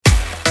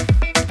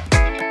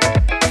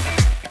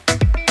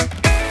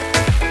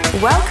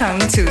Welcome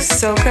to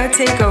Soca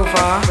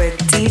Takeover with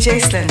DJ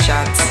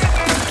Slingshot.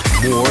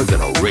 More than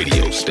a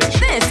radio station.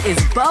 This is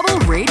Bubble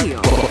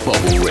Radio.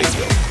 Bubble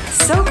Radio.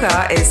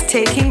 Soca is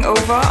taking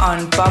over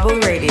on Bubble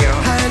Radio.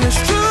 And it's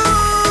true,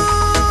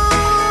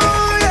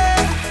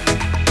 yeah.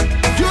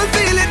 You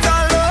feel it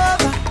all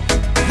over.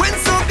 When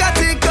soca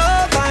take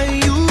over,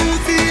 you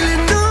feel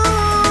it new,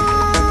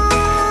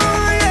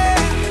 yeah.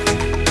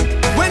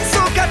 When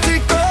soca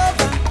take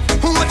over,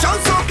 watch out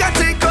soca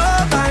take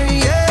over,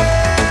 yeah.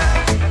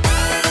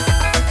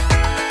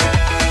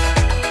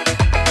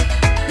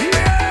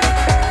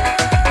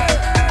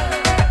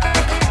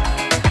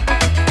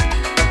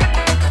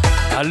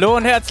 Hallo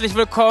und herzlich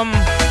willkommen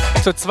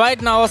zur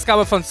zweiten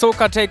Ausgabe von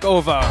Soca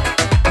Takeover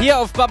hier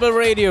auf Bubble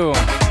Radio.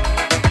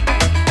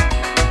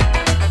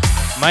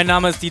 Mein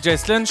Name ist DJ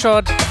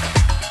Slingshot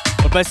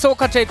und bei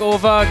Soca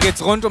Takeover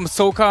geht's rund um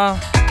Soca,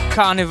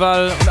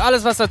 Karneval und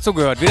alles was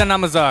dazugehört, wie der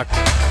Name sagt.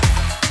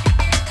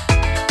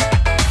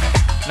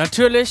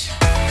 Natürlich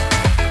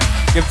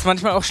gibt's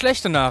manchmal auch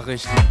schlechte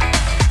Nachrichten.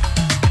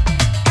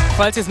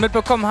 Falls ihr es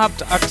mitbekommen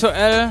habt,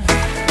 aktuell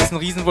ist ein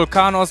riesen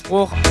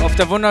Vulkanausbruch auf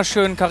der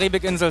wunderschönen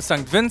Karibikinsel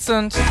St.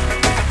 Vincent.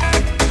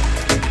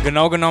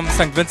 Genau genommen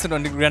St. Vincent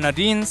und die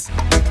Grenadines.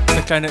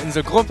 Eine kleine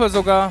Inselgruppe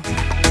sogar.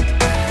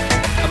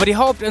 Aber die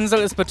Hauptinsel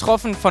ist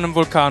betroffen von einem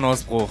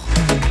Vulkanausbruch.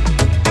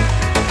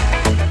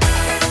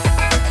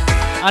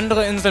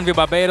 Andere Inseln wie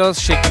Barbados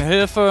schicken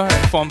Hilfe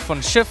in Form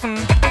von Schiffen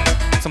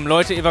zum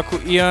Leute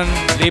evakuieren,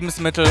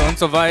 Lebensmittel und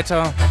so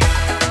weiter.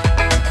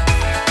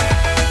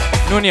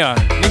 Nun ja,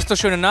 nicht so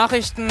schöne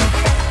Nachrichten.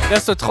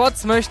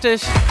 Nichtsdestotrotz möchte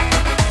ich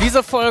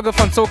diese Folge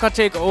von Soca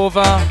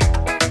Takeover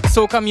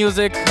Soca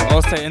Music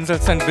aus der Insel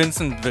St.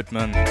 Vincent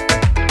widmen.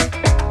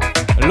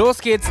 Los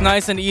geht's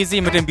nice and easy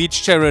mit dem Beach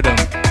Chair Rhythm.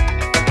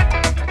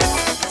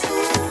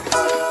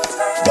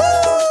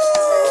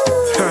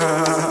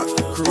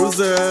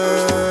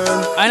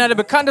 Einer der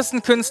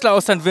bekanntesten Künstler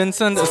aus St.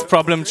 Vincent ist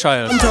Problem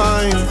Child.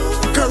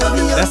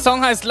 Der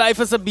Song heißt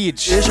Life is a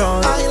Beach.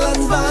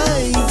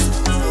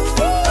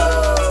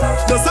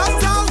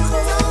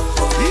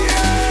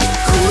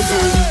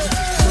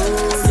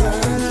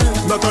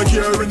 Not a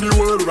care in the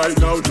world right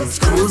now,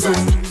 just cruising.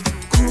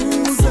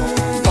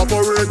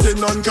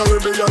 Operating on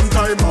Caribbean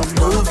time, I'm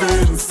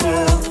moving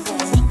slow.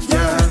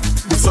 Yeah,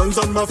 the sun's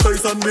on my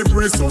face and the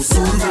breeze so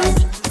soothing.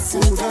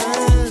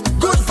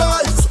 Good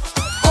vibes,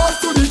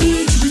 off to the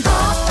beach we go.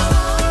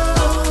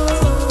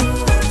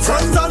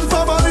 Friends and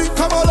family,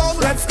 come along,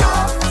 let's go.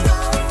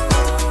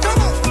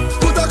 Come on,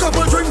 put a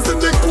couple drinks in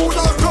the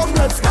cooler, come,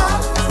 let's go.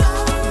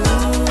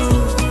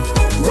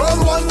 Roll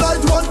one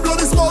light, one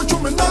bloody smoke to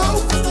me now.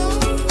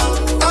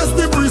 As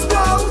the breeze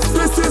blows,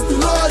 this is the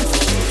life.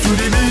 To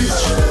the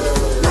beach,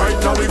 right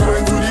now we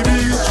going to the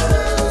beach.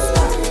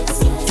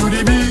 To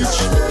the beach,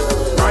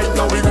 right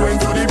now we going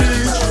to the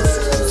beach.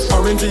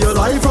 Come into your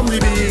life from the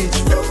beach.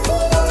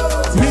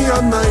 Me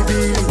and my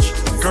beach.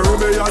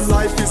 Caribbean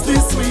life is the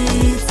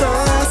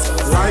sweetest.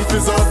 Life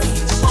is a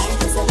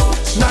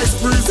beach. Nice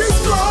breeze is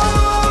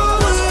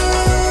blowing.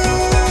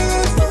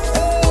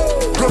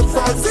 Good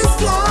vibes is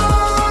flowing.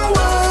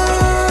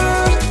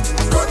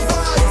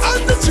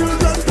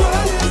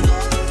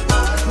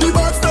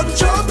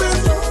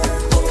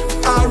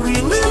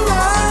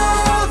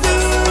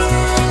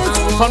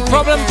 Von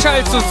Problem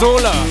Child zu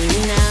Sola.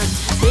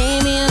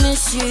 Baby, I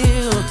miss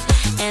you,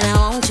 and I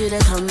want you to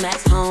come back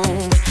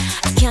home.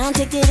 I can't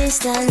take the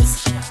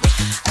distance.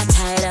 I'm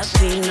tired of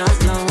being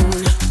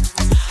alone.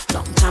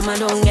 Long time I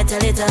don't get a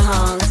little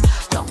hug.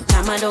 Long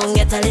time I don't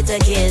get a little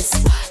kiss.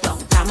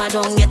 Long time I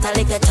don't get a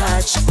little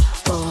touch.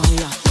 Oh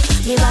yeah,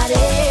 me body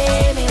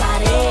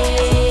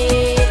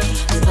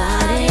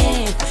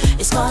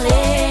is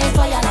calling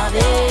for your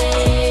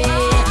loving.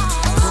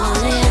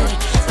 Calling,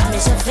 I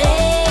miss your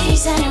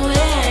face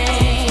anyway.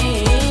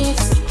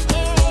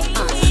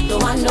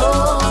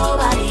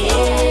 Nobody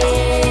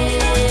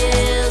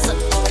else.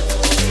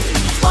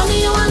 Only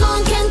you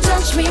alone can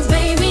touch me,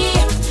 baby,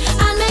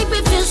 and make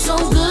me feel so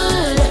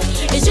good.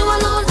 It's you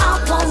alone I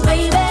want,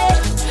 baby.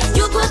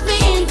 You put me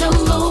in the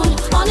mood.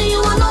 Only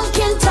you alone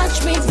can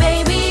touch me,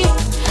 baby,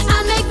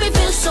 and make me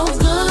feel so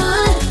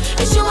good.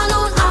 It's you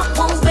alone I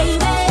want, baby.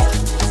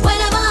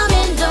 Whenever I'm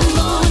in the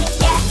mood,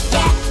 yeah,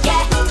 yeah,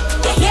 yeah.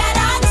 You hear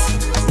that?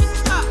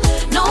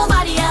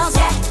 Nobody else,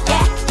 yeah,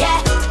 yeah, yeah.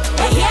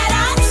 You hear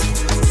that?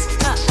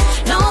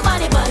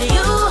 Nobody but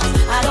you.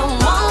 I don't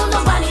want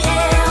nobody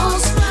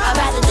else. I'd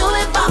rather do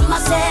it by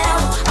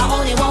myself. I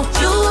only want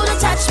you to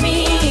touch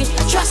me.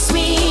 Trust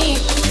me.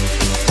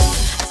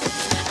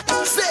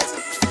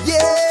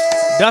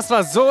 Das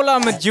war Sola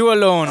mit You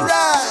Alone.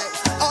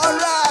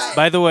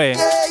 By the way,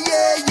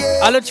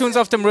 alle Tunes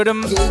auf dem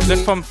Rhythm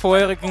sind vom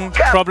vorherigen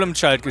Problem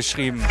Child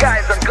geschrieben.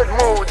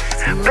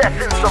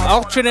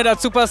 Auch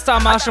Trinidad Superstar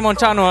Marshall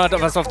Montano hat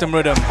was auf dem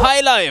Rhythm.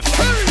 High Life!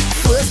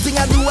 First thing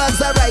I do as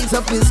I rise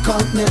up is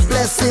count my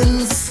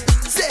blessings.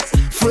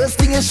 First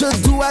thing you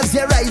should do as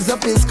you rise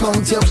up is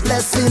count your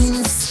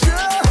blessings.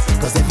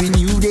 Cause every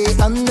new day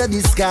under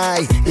the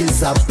sky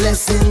is a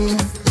blessing.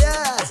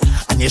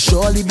 And you're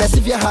surely blessed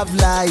if you have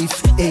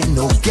life. Ain't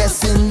no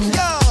guessing.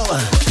 Yo,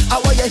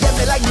 I want you hear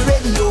me like the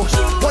radio.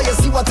 Want you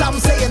see what I'm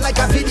saying like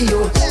a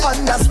video.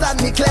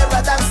 Understand me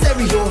clearer than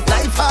stereo.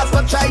 Life hard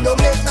but try don't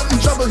make nothing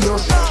trouble you.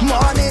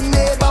 Morning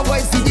neighbor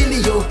voice the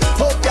dealio.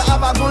 Hope you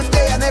have a good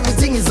day and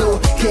everything is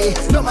okay.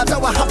 No matter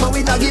what happen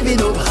we not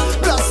giving up.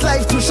 Plus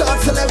life too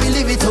short so let we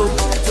live it up.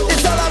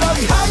 It's all about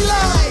the high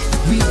life.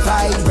 We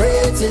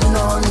vibrating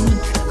on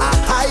a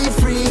high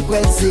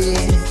frequency.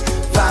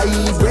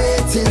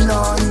 Vibrating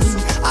on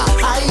a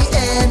high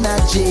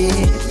energy.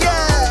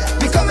 Yeah,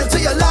 we coming to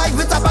your life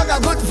with a bag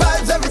of good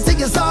vibes. Everything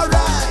is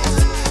alright.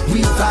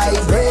 We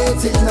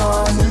vibrating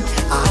on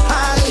a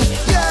high.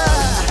 Yeah,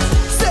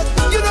 say,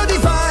 you know the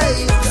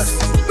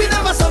vibes. We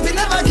never stop, we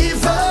never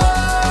give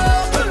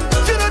up.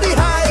 You know the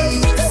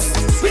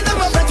heights. We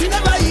never break, we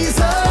never ease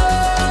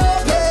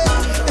up. Yeah,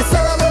 it's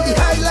all about the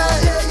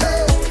highlight.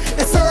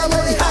 It's all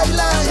about the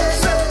highlight.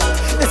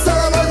 It's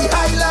all about the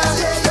highlight.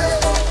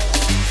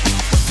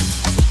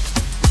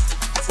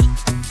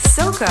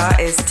 Soca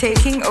is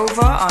taking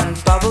over on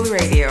Bubble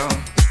Radio.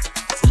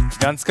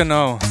 Ganz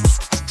genau.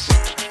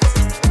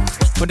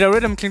 Und der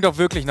Rhythm klingt auch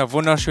wirklich nach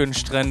wunderschönen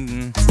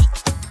Stränden,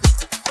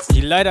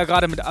 die leider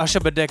gerade mit Asche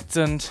bedeckt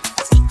sind.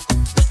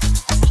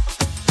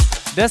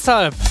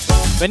 Deshalb,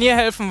 wenn ihr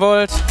helfen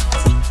wollt,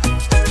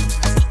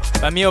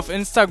 bei mir auf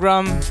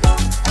Instagram,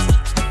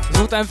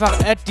 sucht einfach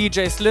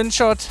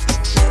 @DJSlingshot.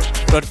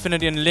 Dort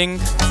findet ihr einen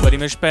Link, bei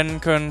dem ihr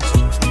spenden könnt.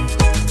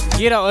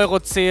 Jeder Euro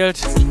zählt.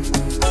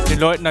 Den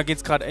Leuten, da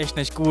geht's gerade echt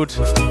nicht gut.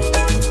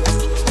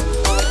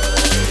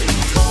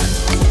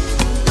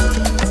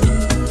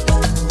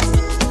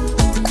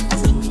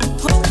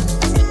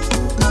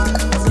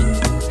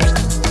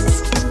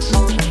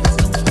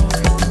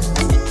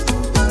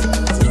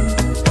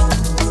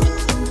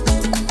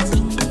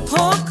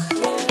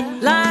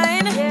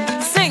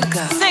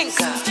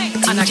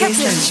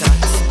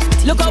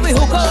 Look how we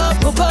hook up,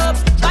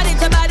 body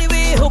to body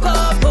we hook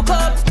up,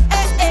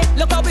 eh, eh.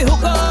 Look how we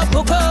hook up,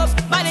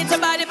 body to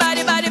body,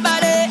 body, body,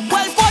 body.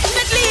 Well,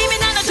 fortunately, me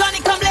and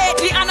Johnny come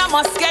lately, and I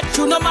must get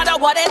through no matter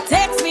what it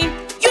takes me.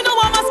 You know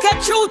I must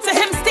get true to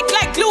him, stick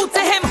like glue to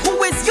him.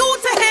 Who is you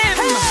to him?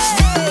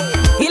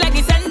 Hey. He like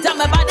the center of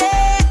my body,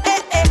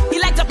 eh, eh. He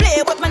like to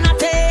play with my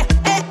natty,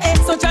 eh, eh.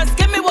 So just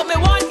give me what me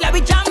want, yeah,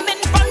 we jam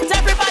in front of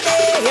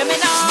everybody. Hear me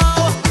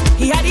now?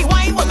 He had the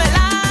wine with me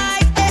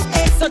like, eh,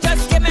 eh. So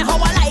just give me how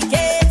I like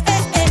it.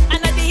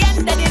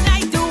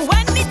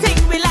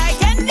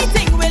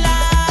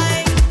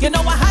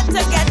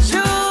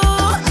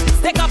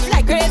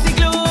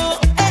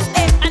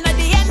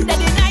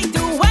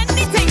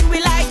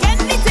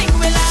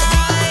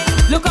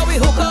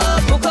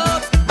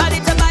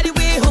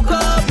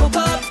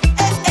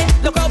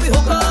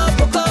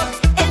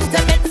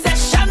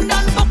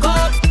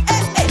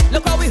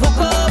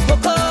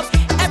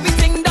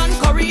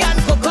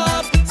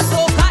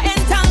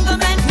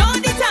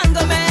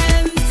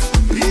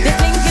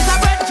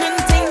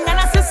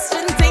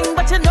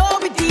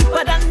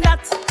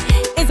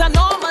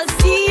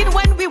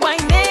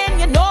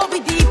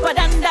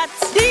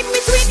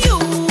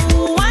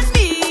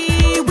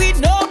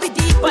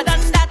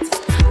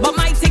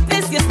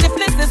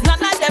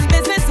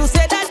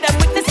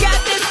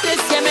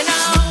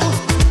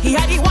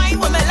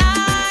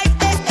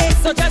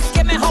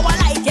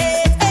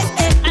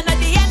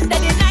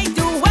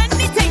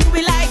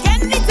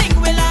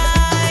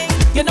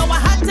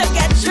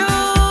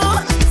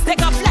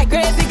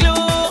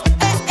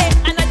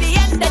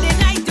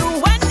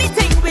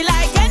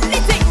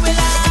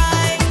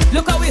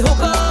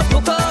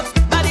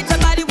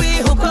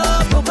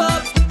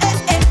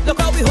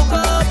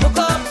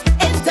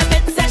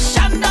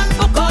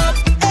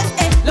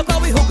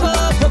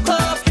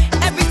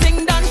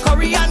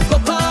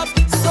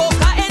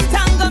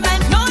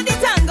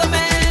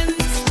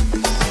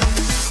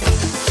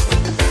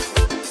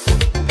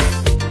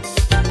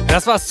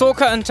 Das war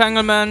Soca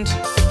Entanglement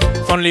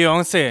von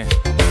Leonce.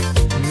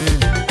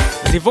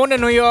 Sie wohnt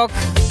in New York,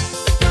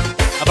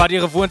 aber hat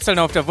ihre Wurzeln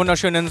auf der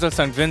wunderschönen Insel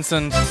St.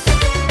 Vincent.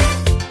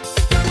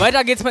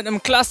 Weiter geht's mit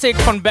einem Klassik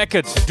von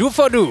Beckett, Do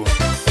for Do.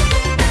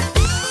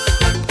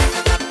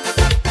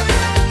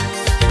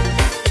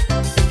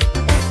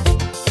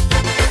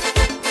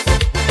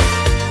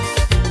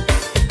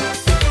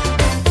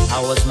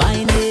 I was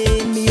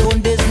minding my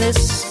own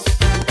business.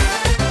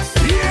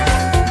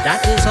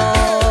 That is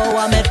how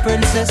I met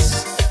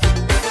Princess.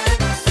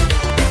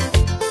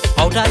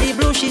 Out of the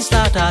blue she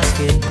start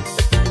asking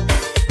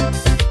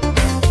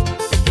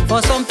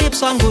for some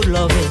tips on good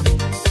loving.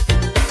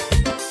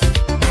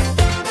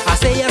 I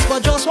say yes,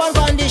 but just one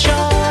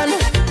condition.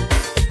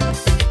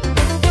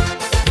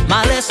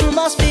 My lesson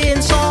must be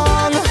in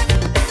song.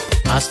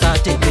 I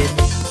start tipping.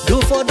 Do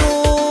for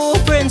do,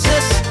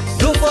 princess.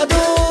 Do for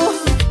do.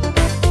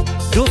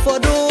 Do for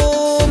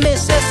do,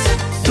 missus.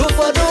 Do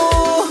for do.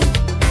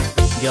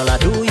 Girl, I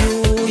do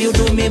you, you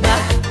do me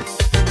back.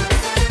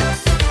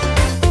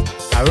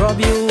 I rub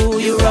you,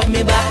 you rub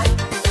me back.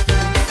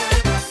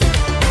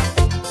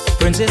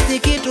 Princess, the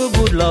key to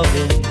good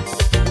loving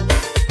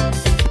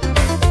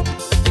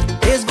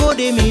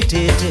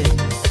imitated.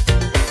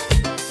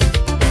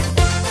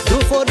 Do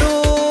for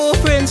do,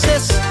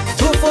 princess.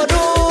 Do for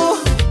do.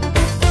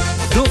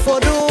 Do for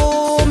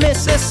do,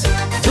 missus.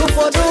 Do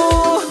for do.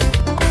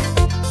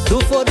 Do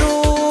for do,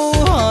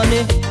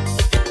 honey.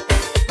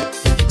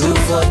 Do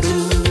for do.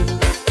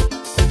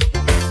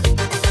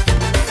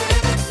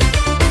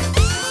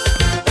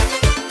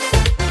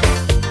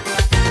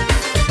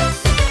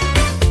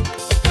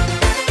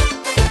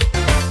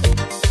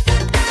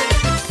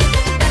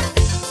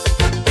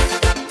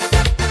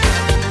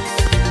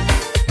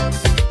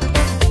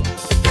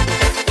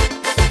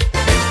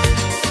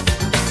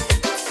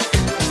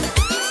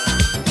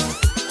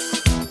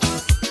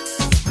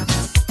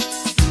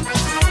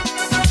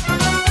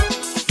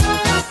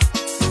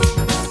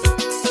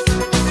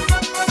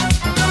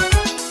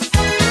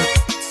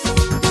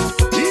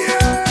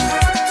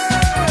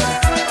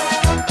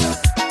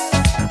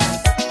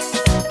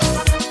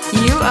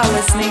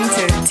 Listening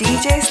to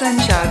DJ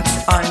Slingshot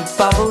on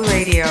Bubble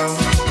Radio.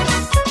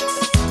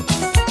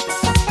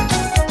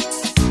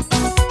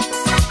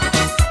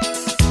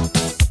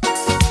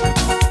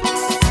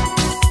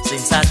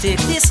 Since I take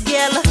this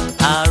girl,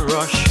 I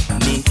rush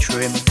me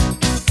trim.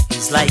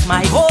 It's like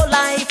my whole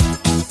life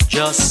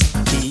just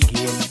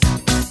begin.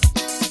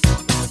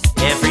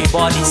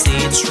 Everybody say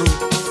it's true.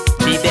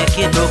 The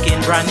Becky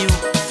looking brand new.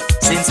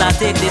 Since I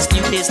take this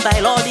new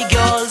hairstyle, all the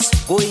girls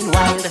going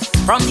wild.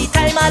 From the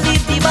time I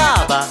leave the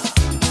barber,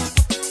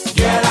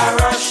 girl, I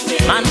rush me.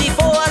 Man,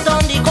 before I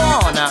turn the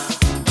corner,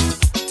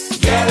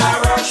 girl, I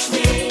rush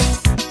me.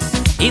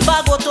 If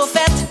I go to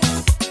fete,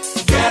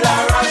 girl, I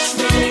rush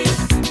me.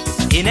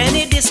 In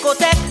any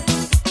discotheque,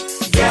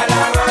 girl,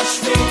 I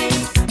rush me.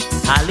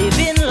 I live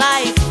in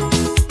life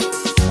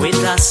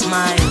with a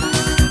smile.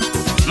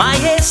 My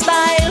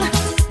hairstyle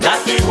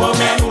got the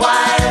woman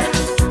wild.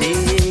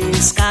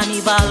 This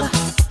carnival,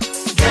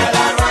 girl,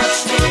 I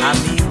rush me. I'm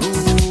the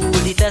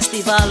Holy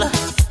Festival,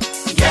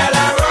 girl,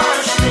 I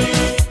rush me.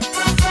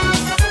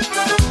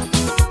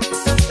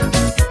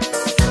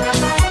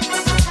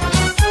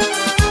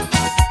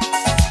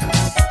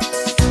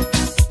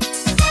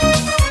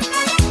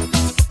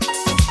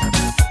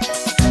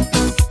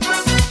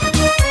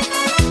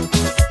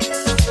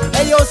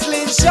 Hey yo,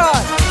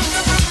 Slingshot.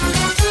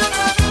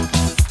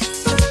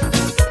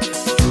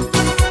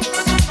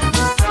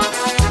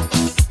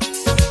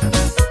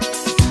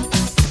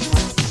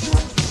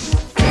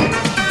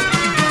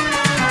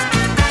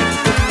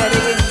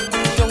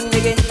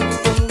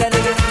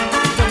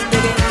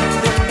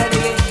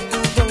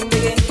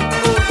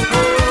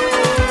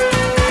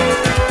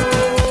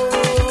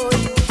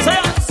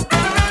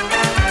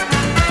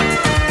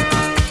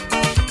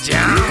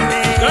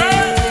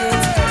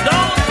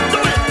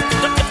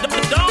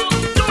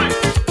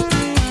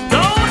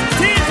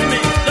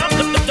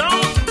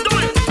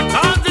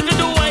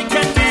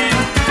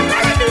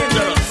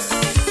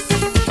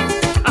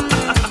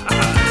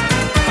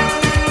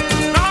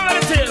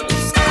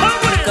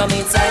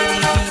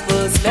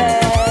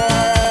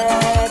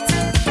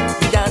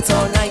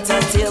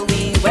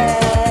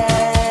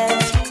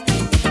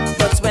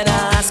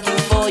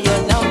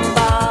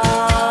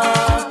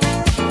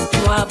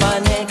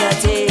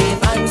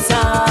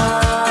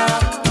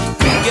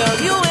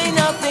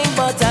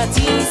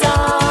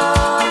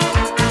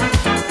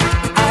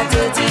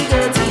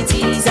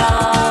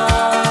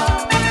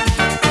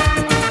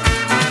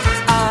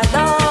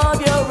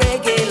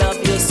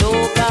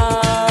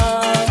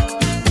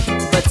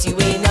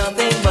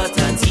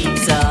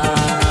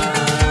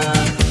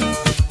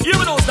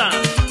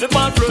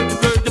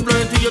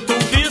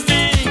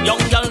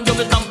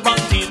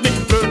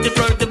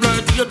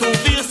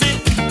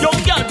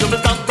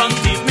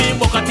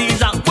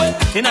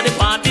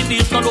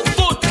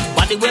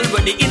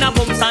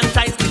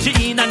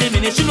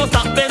 She no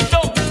stop bend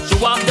down. She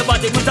walk the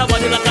body with a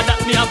body like a that.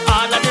 Me have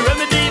all of the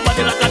remedy.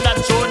 Body like a that.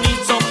 Sure need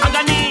some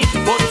agony.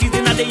 But it's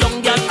in a the young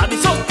girl. I be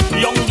so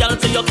young girl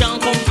say you can't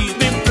compete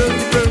me.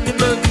 Flirty, flirty,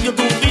 flirty. You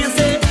too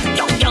busy.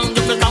 Young girl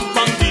you be some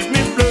from tease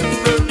me. Flirty,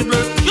 flirty,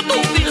 flirty. You too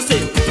busy.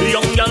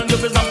 Young girl you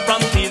be some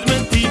from tease me.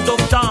 Tease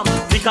up Tom,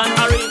 Dick and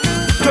Harry.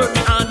 Turn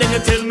me on then you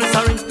tell me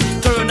sorry.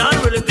 Turn on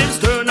relatives,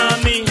 turn on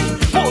me.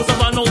 Most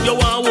of I know you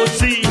want to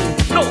see.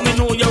 Now me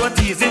know you're a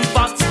teasing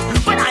fox.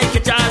 When I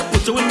get you, I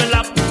put you in my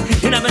lap.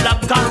 In a me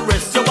lap,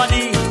 caress your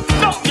body.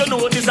 Now you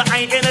know this a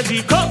high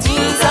energy. Come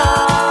teaser,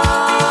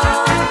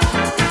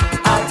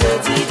 a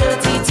dirty,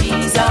 dirty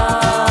teaser.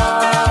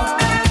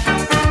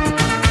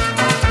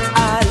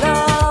 I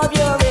love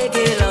your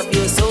reggae, love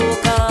your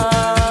soca,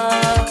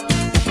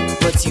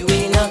 but you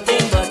ain't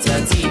nothing but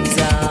a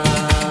teaser.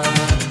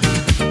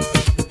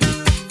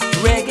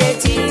 Reggae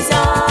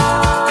teaser,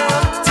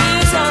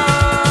 teaser,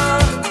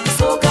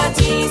 soca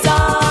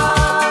teaser,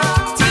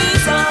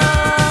 teaser,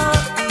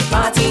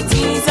 party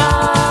teaser.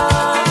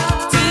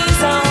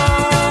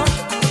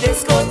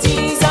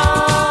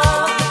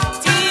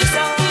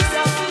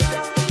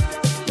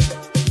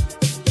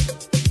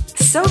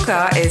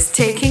 Soca is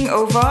taking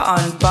over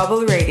on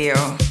Bubble Radio.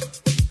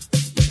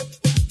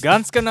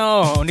 Ganz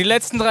genau. Und die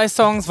letzten 3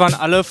 Songs waren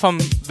alle vom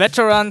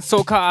Veteran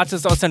Soca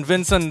Artist aus St.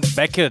 Vincent,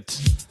 Beckett.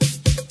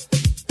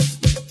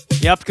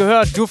 Ihr habt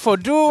gehört Do For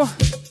Do,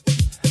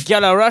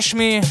 Gyala Rush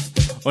Me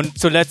und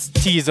zuletzt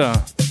Teaser.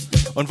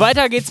 Und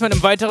weiter geht's mit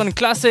einem weiteren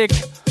Klassik,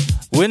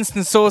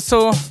 Winston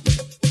So-So,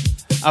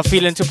 I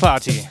Feelin' To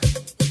Party.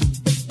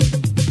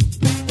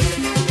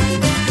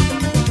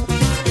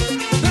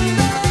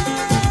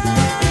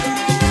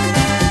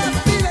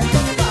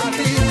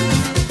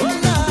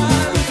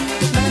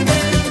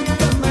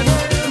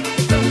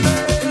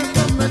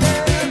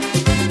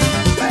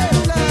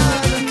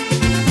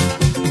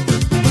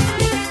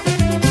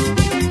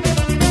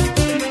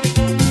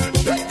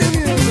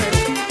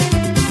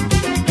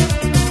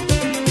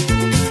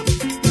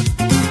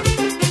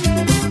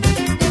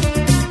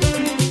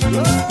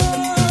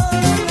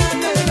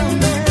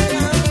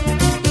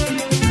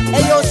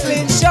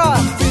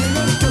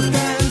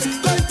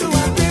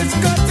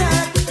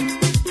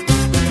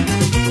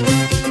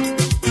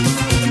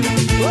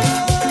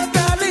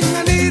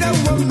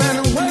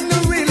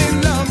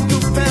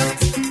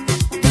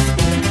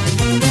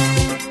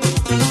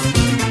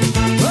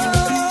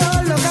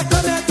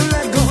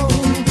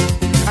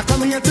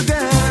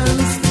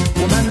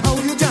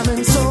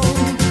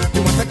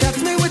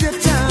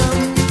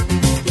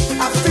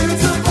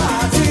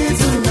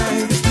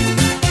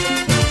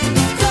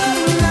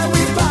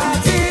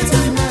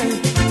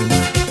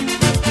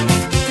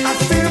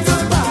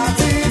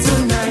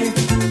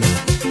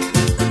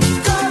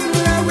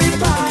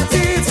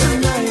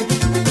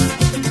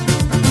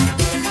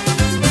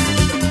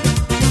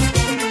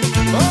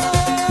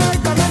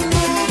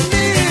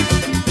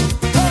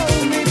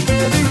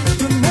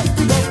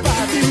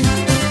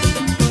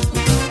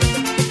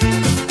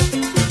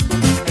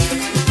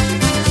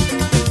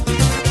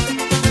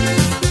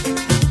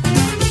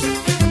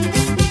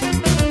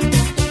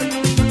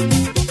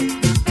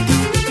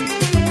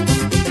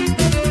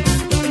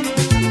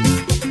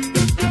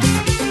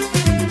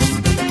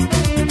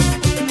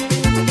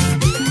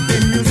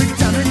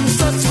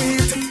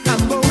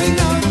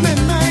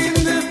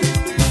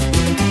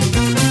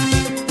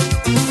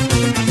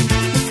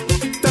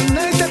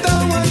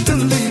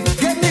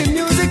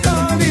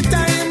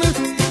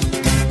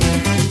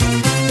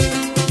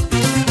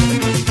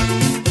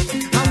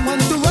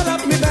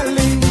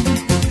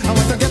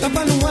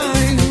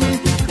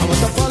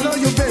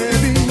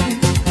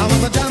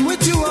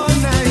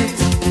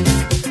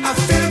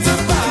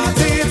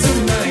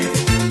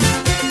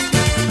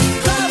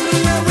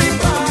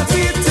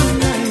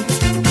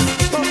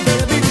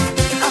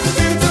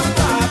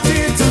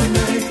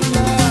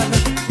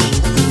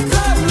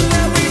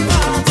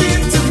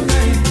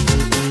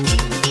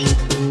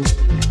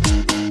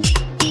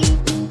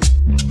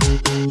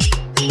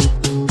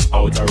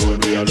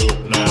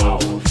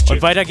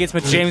 Weiter geht's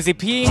mit James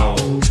EP.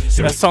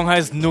 Der Song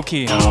heißt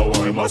Nookie. Right now,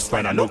 man,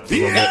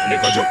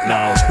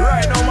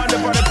 they're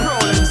on the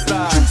prowling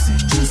style.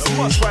 I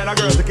must find a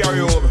girl to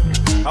carry over.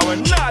 I will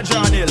not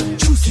John Hill.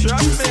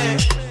 Trust me.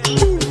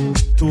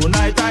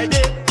 Tonight I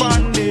dip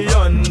on the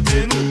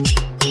hunting.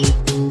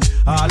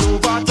 All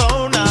over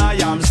town I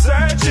am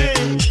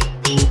searching.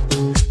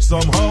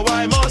 Somehow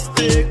I must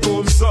take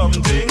home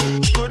something.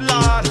 Good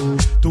Lord.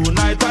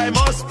 Tonight I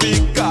must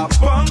pick a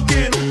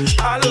pumpkin.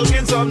 I look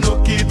in some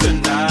nookie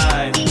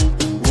tonight.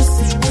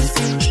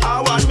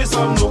 I want me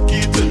some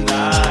nookie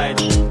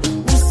tonight.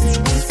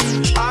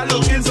 I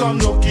look in some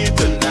nookie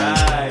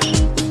tonight.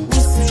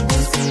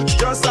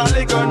 Just a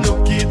little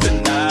nookie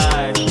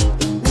tonight.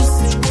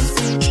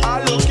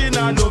 I look in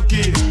a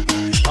nookie.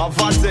 A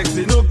fat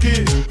sexy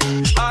nookie.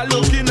 I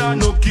look in a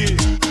nookie.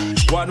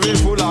 One way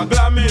full of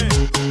glammy.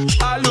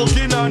 I look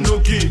in a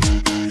nookie.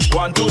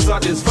 One to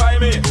satisfy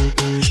me.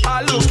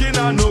 I look in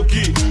a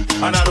nookie.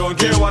 And I don't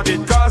care what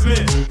it costs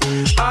me.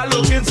 I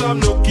look in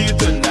some nookie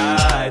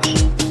tonight.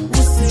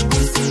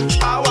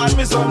 I want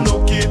me some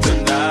nookie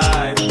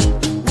tonight.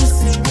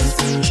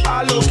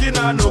 I look in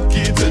a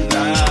nookie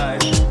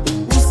tonight.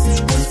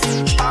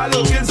 I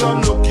look in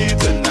some nookie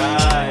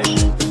tonight.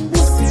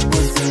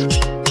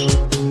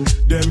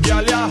 Them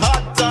gyal ya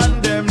hot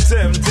and them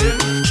tempting.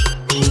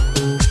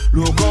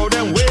 Look how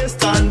them waist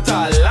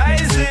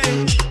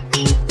tantalizing.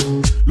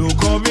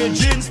 Look how me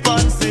jeans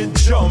pants it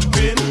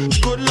jumping.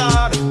 Good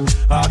Lord,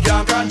 I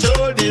can't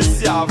control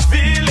this ya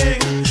feeling.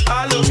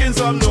 I look in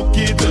some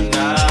nookie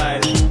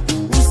tonight.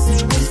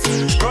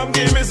 Come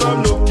give me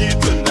some nookie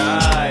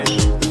tonight.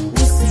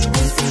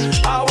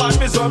 I want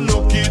me some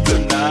nookie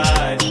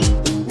tonight.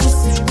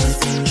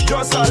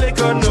 Just a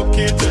little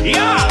nookie tonight.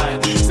 Yeah.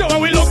 So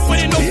when we look for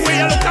the nook,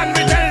 we look and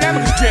we tell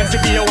them Tracy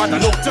B, you want to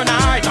look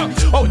tonight.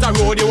 Out the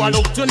road you want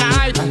to look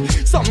tonight.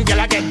 Some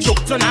girl get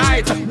shook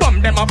tonight.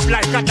 Bum them up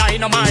like a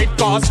dynamite.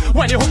 Cause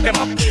when you hook them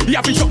up, you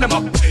have to shook them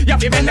up. You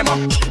have to bend them up,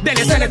 then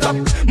you send it up.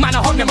 Man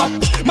I hug them up,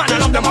 man I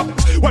love them up.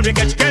 When we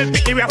get girl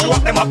picky, we have to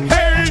walk them up.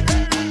 Hey,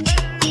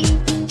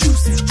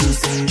 juicy,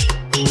 juicy.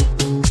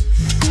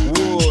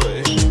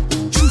 Boy,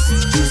 juicy,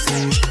 juicy.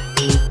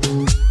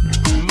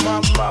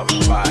 Mama,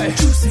 bye.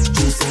 Juicy,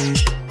 juicy.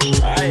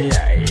 Ay,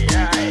 ay,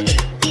 ay.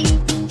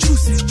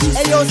 Juicy, juicy.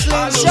 Hey yo,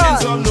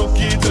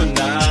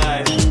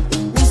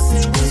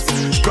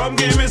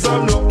 give me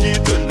some nookie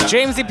tonight.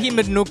 James EP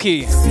mit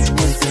Nookie.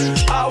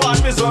 I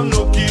want me some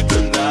nookie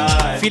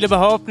tonight. Viele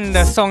behaupten,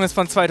 der Song ist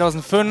von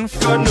 2005.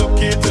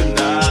 Nookie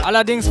tonight.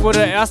 Allerdings wurde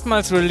er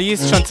erstmals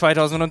released schon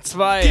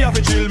 2002.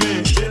 Chill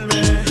me,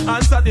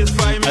 and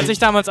satisfy me. Als ich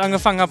damals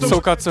angefangen habe,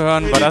 Soca zu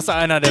hören, war das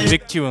einer der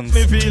Big Tunes.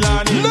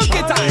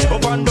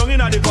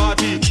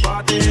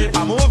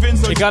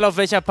 Egal auf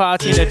welcher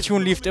Party, der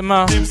Tune lief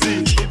immer.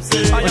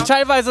 Und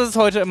teilweise ist es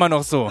heute immer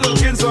noch so.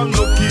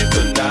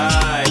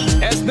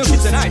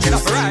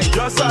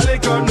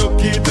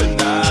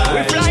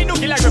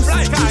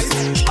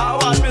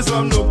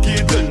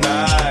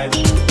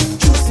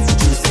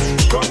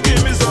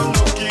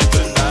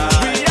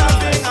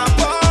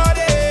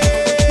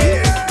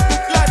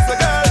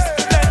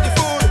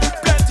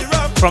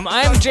 From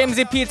einem James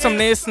EP zum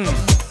nächsten.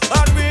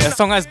 Der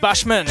Song heißt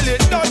Bashment.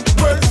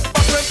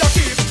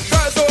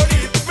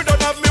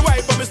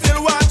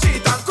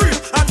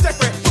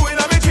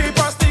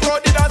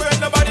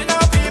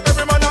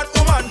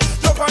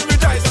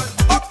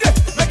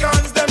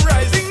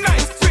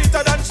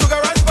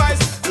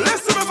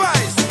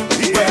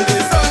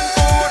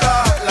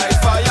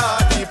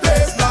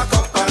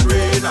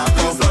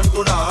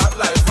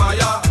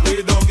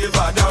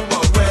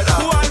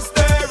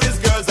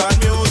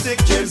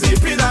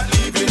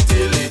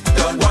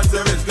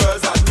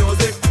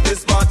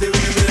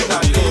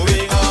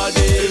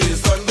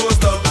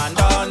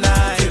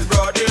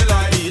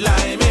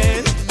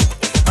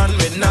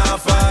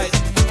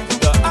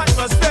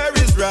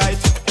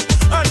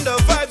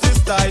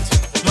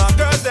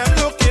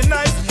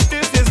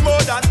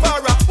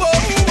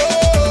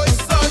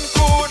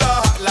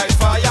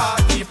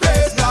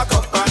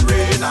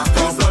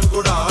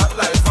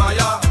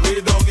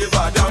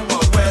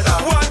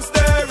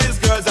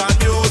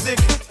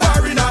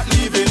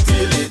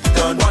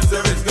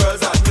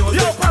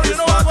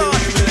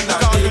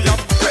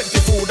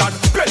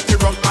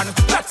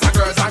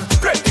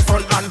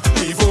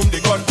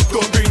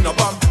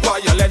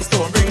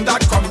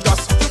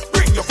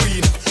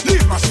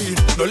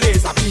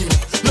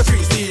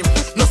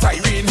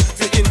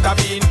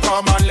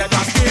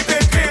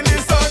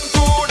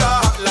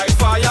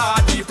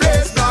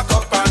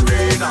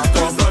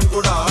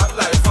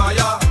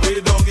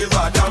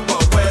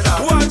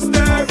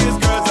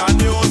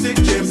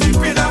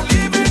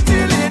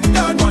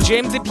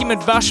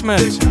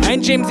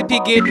 Ein James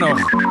EP geht noch.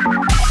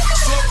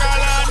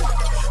 Socaland,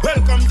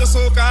 welcome to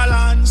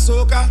Socaland,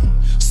 Soca,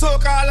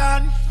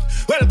 Socaland,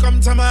 welcome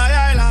to my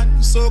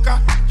island,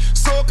 Soca,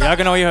 Soca. Ja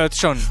genau, ihr hört's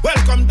schon.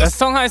 Der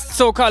Song heißt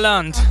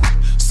Socaland.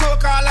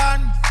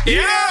 Socaland,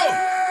 yo!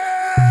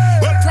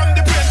 Well, from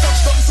the plane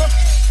touch down, so,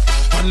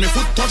 and me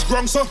foot touch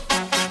ground, so,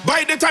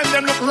 by the time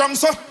them look wrong,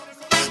 so,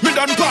 me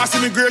done pass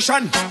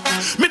immigration,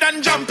 me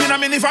done jump in a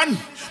minivan.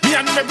 Me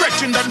and my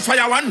brethren done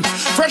fire one.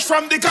 Fresh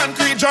from the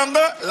concrete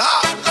jungle.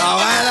 Now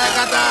I like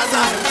a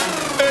Tarzan.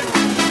 Hey,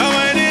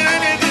 I need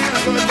anything I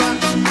go back.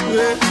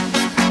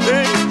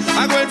 Hey,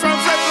 I go from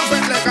fret to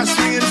fret like a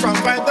swinging from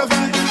fight to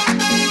fight.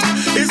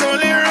 It's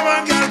only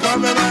one girl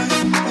from my mind.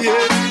 Yeah,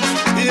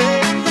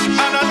 yeah.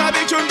 Another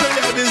big tune to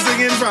you be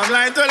singing from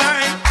line to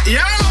line.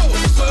 Yo,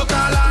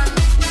 Socaland,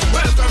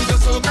 welcome to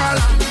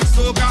Socaland,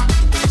 Soca,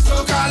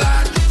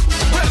 Socaland.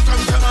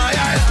 Welcome to my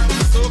island,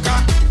 Soca,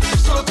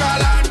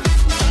 Socaland.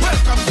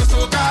 Welcome to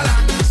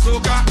Socaland,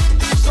 Soca,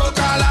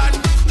 Socaland.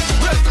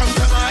 Welcome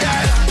to my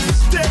island.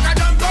 Take a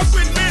jump up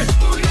with me.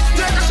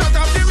 Take a shot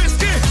of the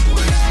whiskey.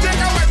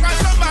 Take a wipe on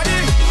somebody.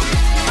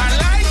 And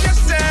like you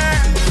said,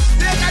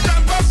 take a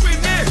jump up with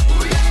me.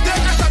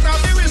 Take a shot of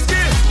the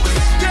whiskey.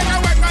 Take a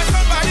wipe on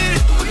somebody.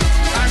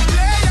 And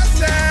play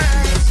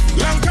yourself.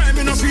 Long time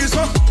in a feel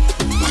so.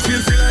 I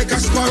feel like a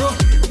sparrow.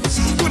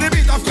 To the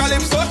beat of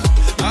calypso.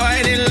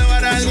 I didn't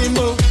lower than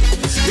limbo.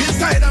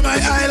 Inside of my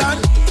island.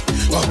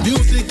 Of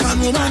music and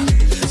woman,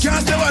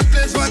 can't stay one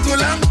place for too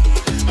long.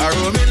 I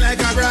roaming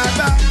like a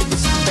brother.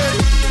 Hey,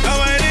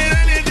 now I need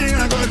anything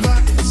I got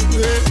back.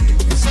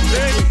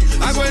 Hey,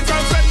 I going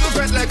from fret to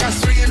fret like a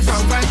swinging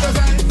from fight to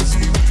fight.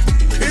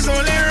 It's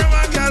only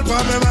Roman girl for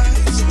my mind.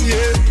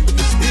 Yeah,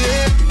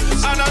 yeah.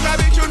 Another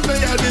big tune for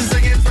y'all been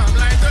singing from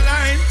line to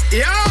line.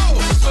 Yo,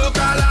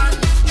 Socaland,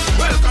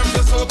 welcome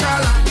to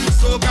Socaland,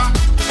 Soca,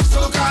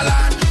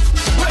 Socaland.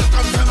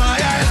 Welcome to my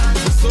island,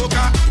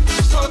 Soca,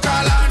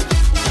 Socaland.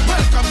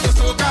 Welcome to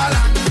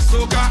Socaland,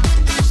 Soca,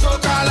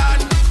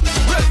 Socaland.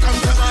 Welcome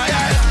to my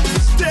island.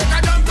 Take a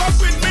jump up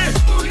with me.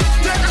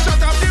 Take a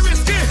shot of the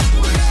whiskey.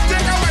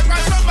 Take a wipe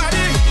on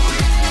somebody.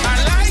 And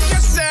like you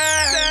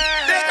said,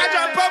 take a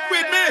jump up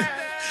with me.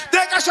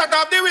 Take a shot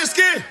of the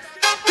whiskey.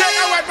 Take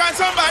a wipe on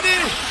somebody.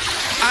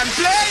 And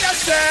play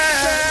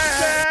yourself.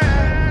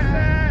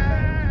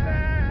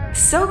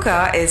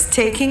 Soca is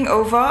taking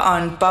over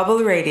on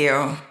Bubble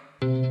Radio.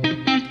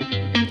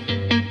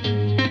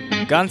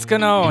 Ganz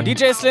genau,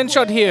 DJ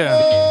Slingshot hier.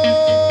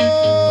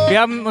 Wir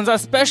haben unser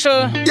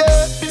Special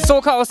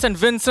Soca aus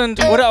St.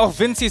 Vincent oder auch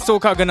Vincy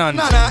Soca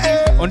genannt.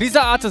 Und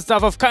dieser Artist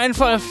darf auf keinen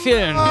Fall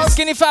fehlen.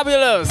 Skinny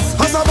Fabulous.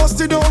 As I bust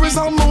the door is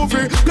a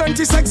movie.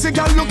 Plenty sexy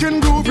girl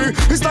looking groovy.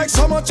 It's like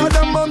so much of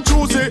them man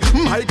choosy.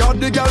 My God,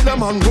 the girl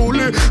them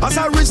unruly. As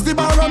I reach the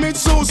bar I meet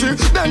Susie.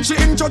 Then she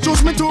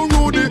introduced me to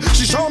Rudy.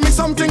 She showed me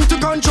something to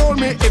control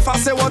me. If I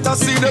say what I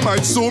see, they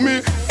might sue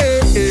me.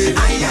 Hey, hey.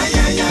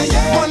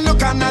 One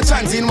look and a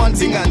chanting one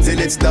thing until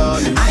it's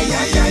done.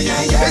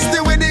 It's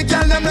the way the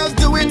girl them just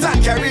do it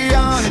and carry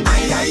on.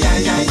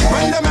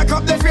 When they make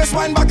up their face,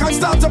 wind back and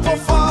start to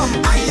perform.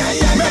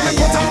 Make me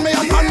put on me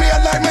and on me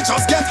and like me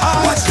just get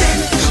hard.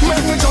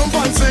 Make me jump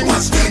and sing.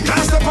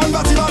 Can't step on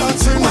body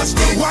balancing.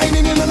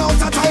 Whining in and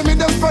out of time, me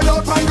them spread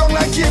out and gong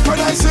like keep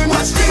producing.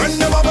 When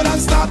the bubble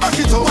and start back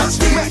it up.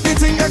 Make the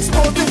thing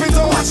explode if it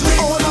out.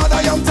 Oh Lord,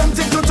 I am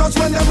tempted to touch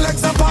when them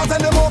legs apart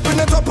and them open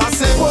it up. I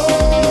say,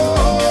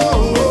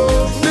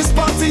 whoa, this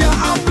party I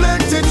have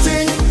plenty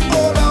thing.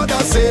 Oh Lord,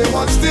 I say,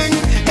 watch thing.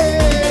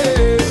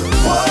 Hey,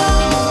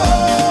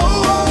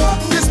 whoa,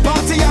 this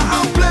party I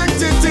have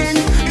plenty thing.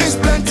 It's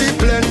plenty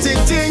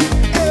thing.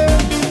 Hey,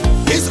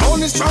 it's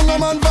only stronger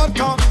man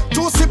vodka.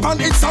 Two sip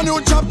and it's a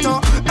new chapter.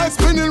 Head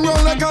spinning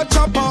round like a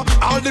chopper.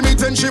 All the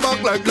meat and she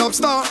back like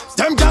lobster.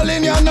 Them gal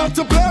in here not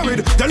to play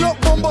with. They look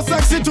bumbo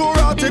sexy to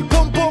rotted.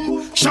 Pum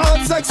pum,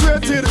 short sex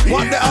rated.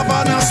 What they have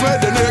on us where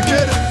they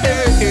naked.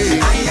 Hey,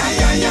 hey.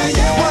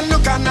 One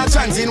look and a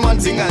chance in one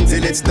thing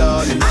until it's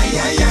done.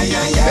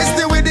 It's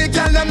the way the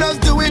gal them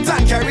just do it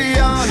and carry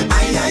on.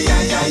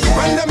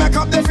 When they make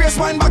up their face,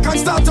 wind back and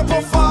start to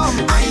perform.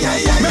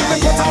 Make me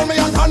put on me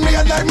and on me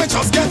and like me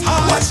just get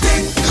hard.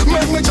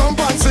 Make me jump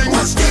and sing.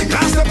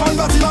 Can't step on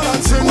body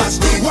balancing.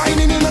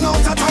 Whining in and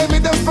out of time, me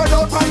them spread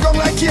out and gong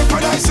like keep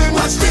producing.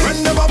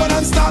 When the bubble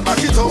and start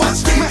back it up.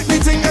 Make the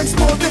thing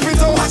explode if it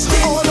out.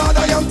 Oh Lord,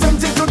 I am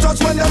tempted to touch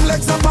when them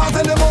legs apart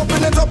and them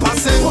open it up. I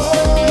say,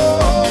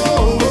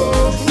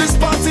 whoa, this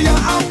party I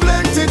have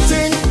plenty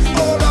thing.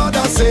 Oh Lord,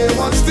 I say,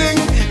 watch thing.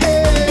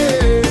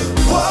 Hey,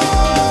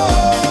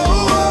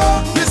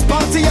 whoa, this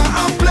party I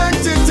have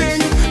plenty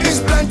thing. It's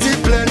plenty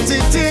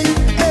thing.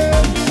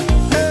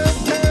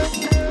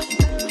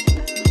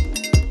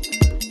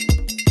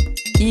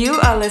 You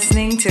are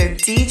listening to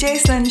DJ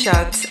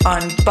Slingshot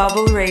on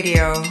Bubble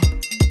Radio.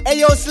 Hey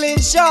yo,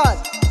 Slingshot!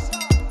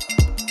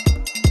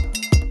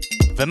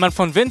 Wenn man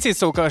von Vincy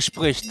Soca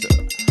spricht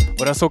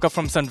oder Soca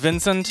from St.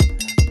 Vincent,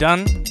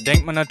 dann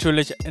denkt man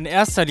natürlich in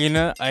erster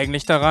Linie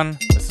eigentlich daran,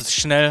 es ist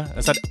schnell,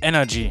 es hat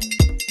Energy.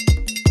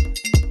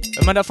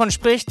 Wenn man davon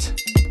spricht,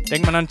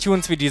 denkt man an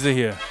Tunes wie diese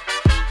hier.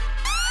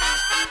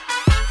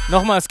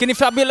 Nochmal Skinny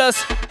Fabulous,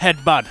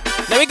 Headbutt.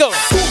 There we go!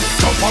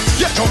 Jump up,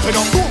 yeah, jumping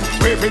up, boom,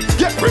 wave it,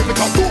 yeah, wave it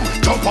up, boom.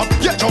 Jump up,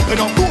 yeah, jumping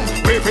up, boom,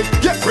 wave it,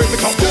 yeah, wave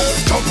it up, boom.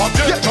 Jump up,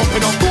 yeah,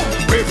 jumping up, boom,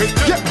 wave it,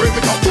 yeah, wave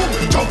it up, boom.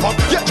 Jump up,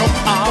 yeah, jump.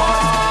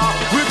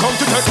 We come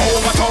to take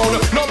over town,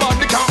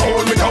 nobody can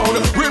hold me down.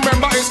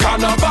 Remember it's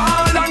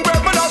carnival and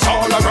revelers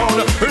all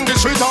around. In the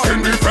street or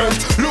in the front,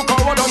 look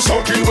how I'm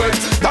soaking wet.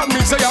 That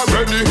means they are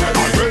ready,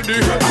 I'm ready,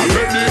 I'm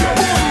ready.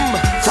 Boom,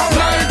 from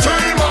night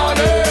till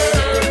morning,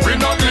 we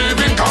not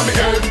leaving, call me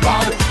head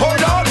bad.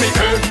 Hold on, me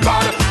head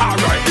bad.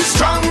 Alright, it's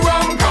strong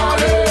rum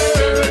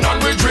calling, and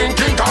we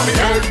drinking, call me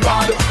head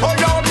bad.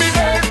 Hold on, me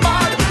head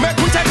bad. Make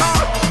we take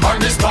off on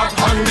this spot,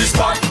 on this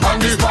spot, on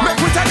this spot. Make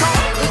we take off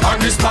on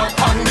this spot,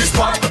 on this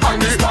spot, on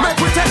this spot. Make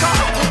we take off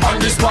on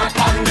this spot,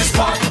 on this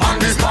spot, on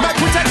this spot. Make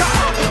we take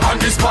off on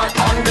this spot,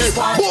 on this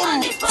spot.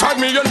 Boom! 5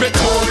 million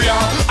Victoria,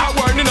 I'm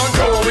whining on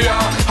Gloria.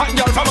 And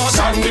girl from a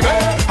Sandy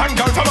Bay, and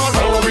girl from a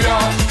Gloria.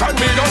 5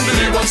 million the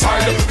leeward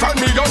side, 5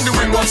 million the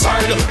windward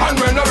side. And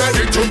when I'm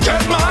ready to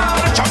get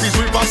mad, Chappies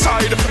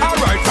riverside.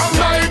 Alright, from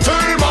night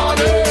till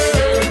morning,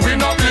 we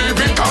not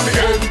leaving, call me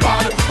head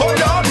bad. Oh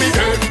Lord, me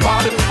head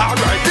bad.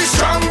 Alright, this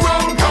strong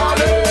rum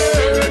calling,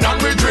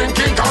 and we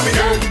drinking, call me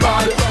head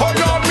bad. Oh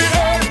Lord, me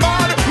head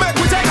bad. Make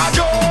we take a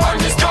joke on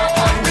this guy,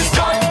 on this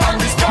guy, on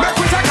this guy. Make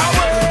we take a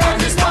way on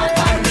this guy,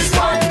 on this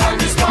guy, on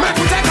this guy. Make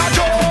we take a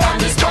joke on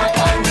this guy,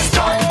 on this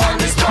guy, on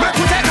this guy. Make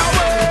we take a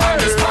way on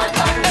this guy,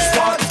 on this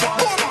guy.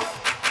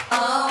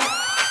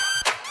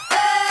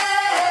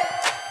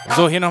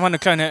 So, hier nochmal eine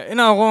kleine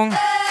Erinnerung.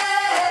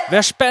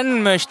 Wer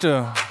spenden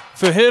möchte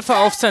für Hilfe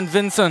auf St.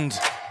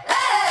 Vincent,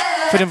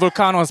 für den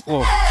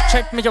Vulkanausbruch,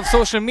 checkt mich auf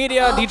Social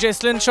Media, DJ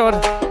Slingshot.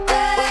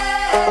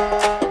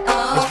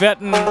 Ich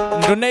werde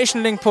einen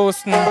Donation-Link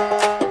posten.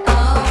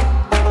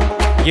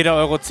 Jeder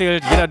Euro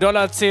zählt, jeder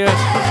Dollar zählt.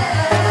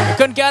 Ihr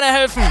könnt gerne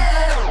helfen.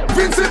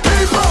 Vincent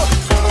people,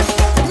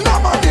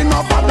 nobody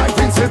not bad like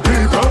Vincent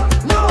people.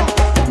 No,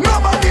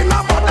 nobody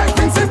not bad like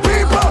Vincent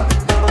people.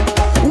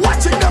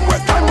 Watching them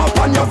with time up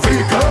on your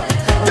vehicle.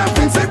 Them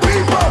Vincent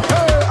people.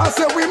 Hey, I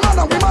say we mad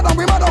and we mad and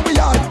we mad and we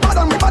hard. Mad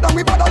and we bad and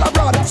we bad all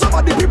abroad. Some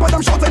of the people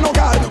them shouting no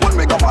God. When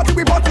we go party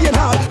we party in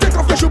hard. Take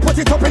off the shoe, put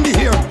it up in the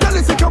air. Tell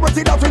the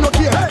security that we no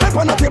care. Help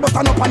on the table,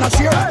 stand up on a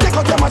chair. Take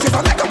out your matches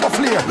and let them go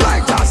flare.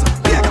 Like us,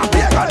 pagan,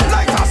 pagan,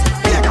 like us.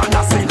 Pagan,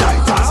 I say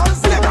like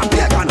us. Pagan,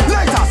 pagan,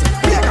 like us.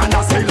 Pagan,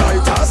 I say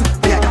like us.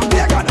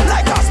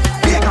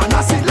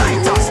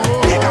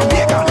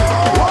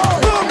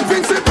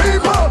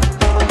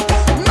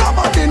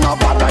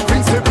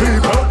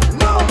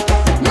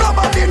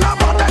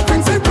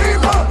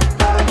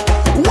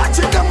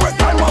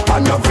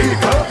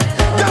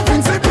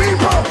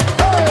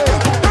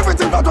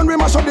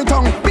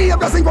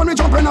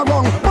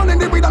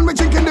 we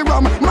drinking the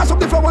rum. Mash up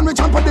the floor when we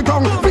champ on the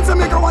gong. Vincent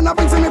me go and a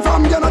Vincent me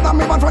from. You know that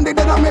me born from the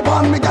dead and me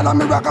born. Me gal and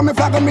me rock and me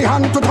flag on me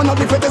hand. To turn up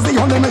the fete is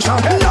the only mission.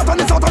 North on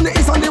the south on the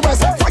east on the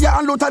west. Fire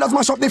and loot tiders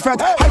mash up the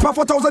fete. Hyper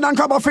 4000 and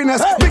crab of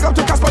finesse. Big up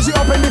to Casper, she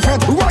up in the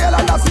fete. Royal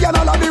and Lassie and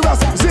all of the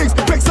rest. Zigs,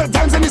 pixel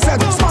times in the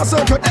set. Small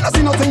circuit, and I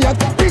see nothing yet.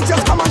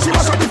 Beaches come and she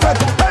mash up the fete.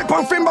 Help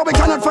on film but we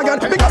cannot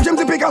forget. Big up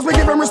Jimsy because we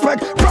give him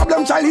respect.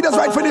 Problem child, he does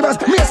right for the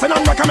best. Mason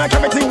and rock and make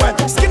everything wet.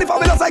 Skinny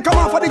fabulous, I come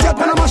off for the jet.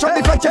 When I mash up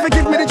the fete, if you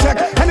give me the check.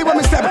 Anywhere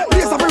me step,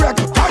 place of a wreck.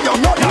 How you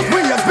know that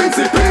we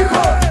expensive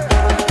people?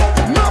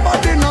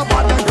 Nobody know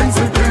about them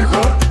expensive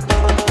people.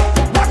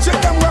 Watch it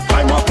them we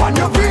climb up on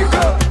your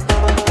vehicle.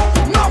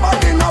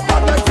 Nobody know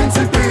about them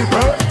expensive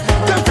people.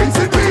 Them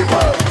expensive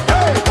people.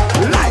 Hey,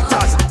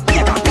 lighters,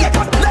 bacon,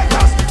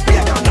 lighters,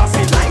 bacon,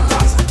 nasty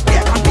lighters,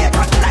 bacon,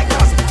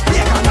 lighters,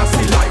 bacon,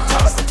 nasty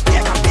lighters,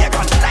 bacon,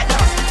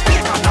 lighters,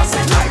 bacon,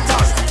 nasty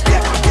lighters,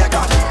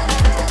 bacon.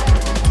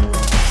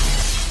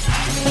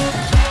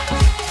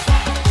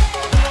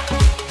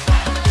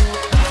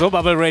 So,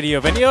 Bubble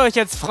Radio, wenn ihr euch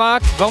jetzt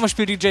fragt, warum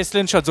spielt DJ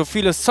Slingshot so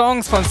viele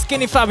Songs von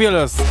Skinny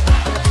Fabulous?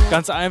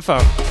 Ganz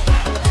einfach.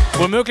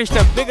 Womöglich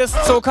der biggest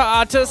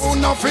Soca-Artist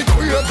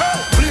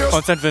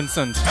von St.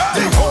 Vincent.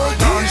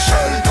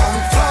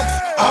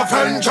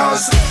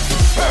 Avengers,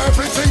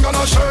 everything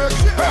gonna shake,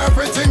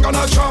 everything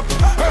gonna drop,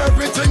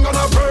 everything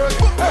gonna break,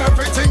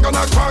 everything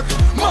gonna crack.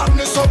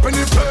 Madness up in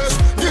the place,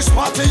 this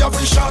party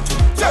every shot.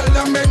 Tell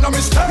them make no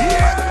mistake,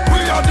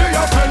 we are the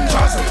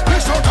Avengers.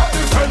 This out of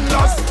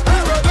defenders, we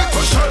ready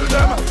to shell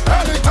them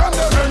anytime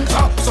they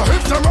enter. So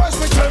if them rise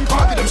with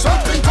temper, give them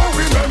something to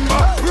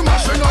remember. We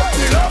mashing up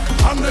the left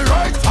and the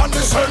right and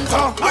the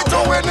center. We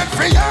doing it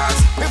for years.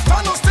 If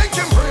Thanos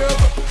thinking brave,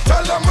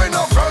 tell them we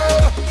no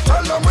afraid.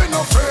 Tell them we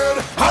no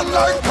afraid.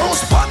 Unlike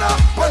Bruce Banner,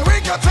 when we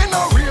get in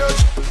a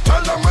rage,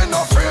 tell them we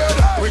no afraid.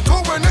 We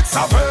doing it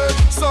savage.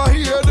 So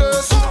hear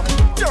this.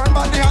 Turn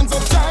back the hands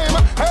of time.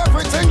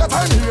 Everything that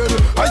I need,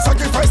 I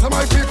sacrifice to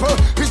my people.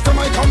 It's time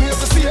I come here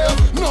to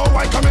save. No,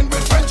 I come in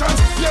with vengeance.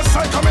 Yes,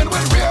 I come in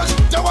with rage.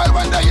 The while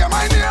when they hear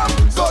my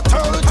name, so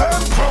tell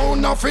them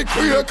crown off it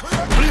quick.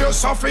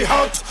 Place off it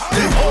hot.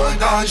 The whole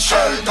down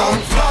shell down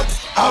flat.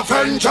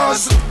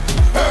 Avengers.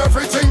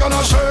 Everything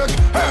gonna shake,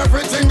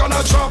 everything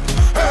gonna drop,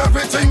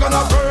 everything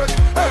gonna break,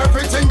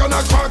 everything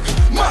gonna crack.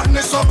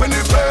 Madness up in the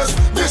place,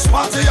 this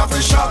party have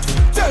a shot.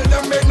 Tell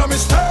them make no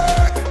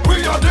mistake,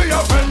 we are the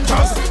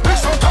Avengers.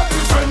 This out of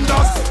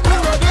defenders, we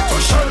ready to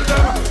shell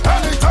them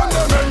anytime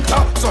they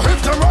enter. So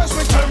if them rise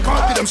with temper,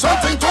 give them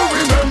something to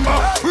remember.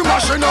 We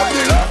mashing up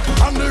the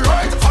left and the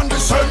right and the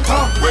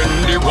center. When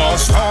the war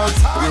starts,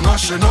 we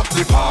mashing up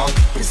the park.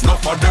 It's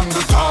not for them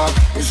to talk,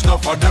 it's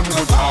not for them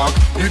to talk.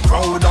 The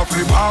crowd of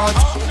the heart.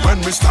 When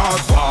we start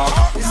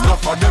walk, it's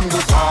not for them to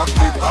talk.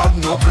 We had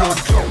no blood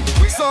clot.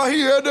 So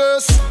hear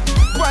this.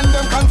 When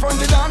them confront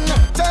the land,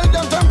 tell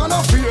them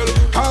gonna feel.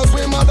 Cause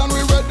we mad and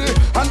we ready,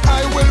 and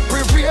I will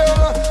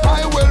prevail.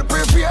 I will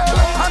prevail.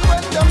 And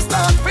when them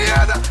start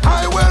feared,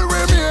 I will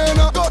remain.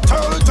 Go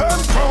tell them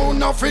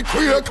crown off it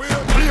quick,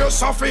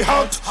 place off it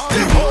hot.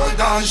 The whole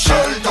down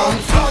shell down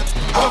flat.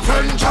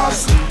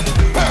 Avengers.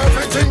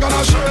 Everything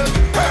gonna shake,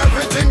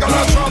 everything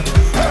gonna drop,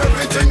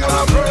 everything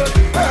gonna break,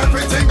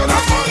 everything gonna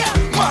fall.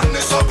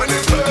 Madness up in the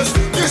place,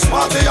 this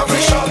party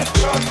every shot.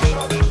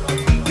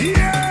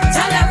 Yeah.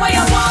 Tell them what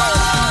you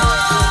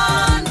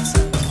want.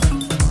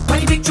 When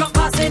the big truck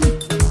passing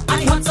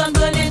and the hot sun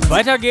burning.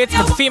 Weiter geht's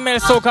mit Female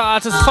Soca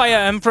Artist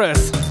Fire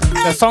Empress.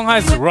 Der Song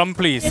heißt Rum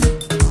Please.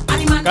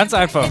 Ganz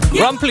einfach,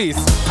 Rum Please.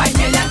 5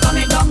 million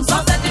coming down,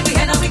 so setting we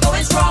head and we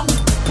going strong.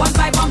 1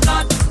 5 1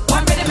 blood,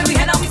 1 rhythm and we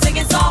head and we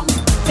singing song.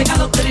 Take a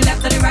look to the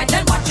left, to the right,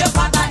 then watch your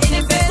partner in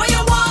the face. What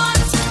you want?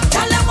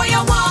 Tell them what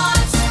you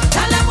want.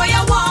 Tell them what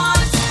you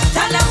want.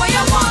 Tell them what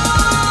you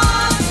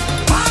want.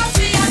 Pass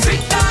me a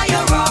drink of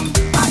your rum.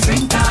 A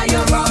drink of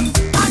your rum.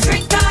 A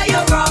drink of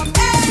your rum.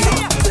 Hey.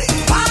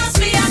 Pass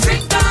me a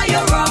drink of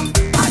your rum.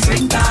 A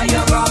drink of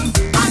your rum.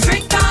 A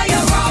drink of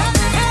your rum.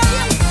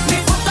 Hey. Me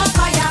foot on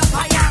fire,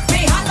 fire. Me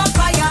hand on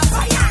fire,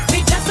 fire. Me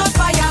chest on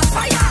fire,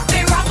 fire. Me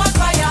rum on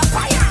fire,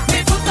 fire.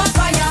 Me foot on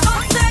fire,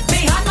 sunset.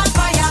 Me hand on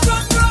fire,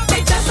 me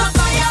chest on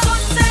fire,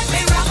 sunset. Me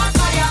rum on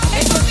fire.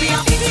 It could be a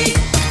pity,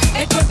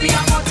 it could be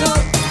a motto.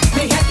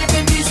 Me head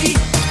living busy,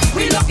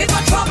 we looking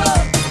for trouble.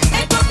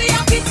 It could be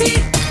a pity,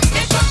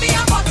 it could be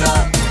a motto.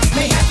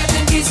 Me head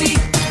living busy,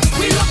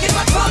 we looking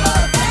for trouble.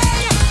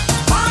 Hey,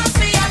 pass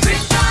me a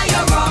drink of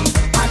your rum,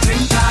 a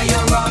drink of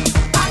your rum,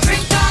 a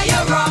drink of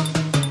your rum.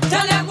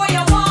 Tell them what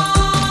you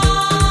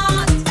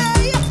want.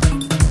 Hey,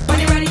 when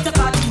you're ready to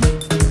party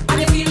and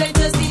you're feeling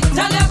thirsty,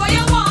 tell them what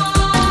you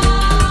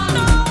want.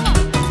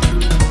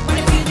 When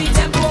you feel the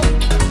tempo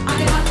and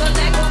the hands on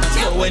leg up.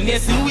 So when you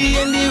see we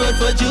in the road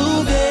for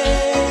Juve,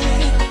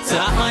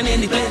 top man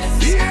in the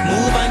place,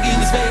 move and give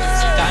me space.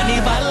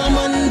 Carnival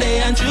Monday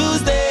and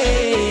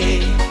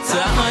Tuesday,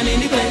 top man in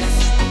the place,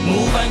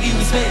 move and give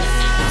me space.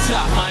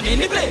 Top man in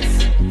the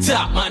place,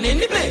 top man in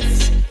the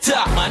place,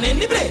 top man in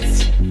the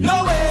place.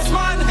 No waste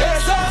man, hey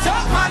so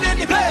top man in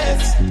the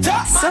place,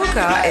 top man.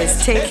 Soca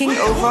is taking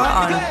over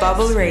on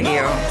Bubble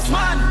Radio.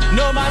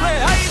 No man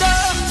way either.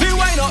 Feel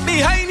wind up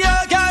behind you,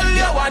 girl.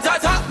 You want a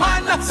top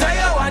man. Say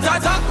you want a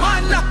top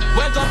man.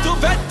 Welcome to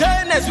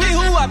Veteran, as we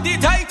who have the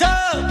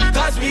title.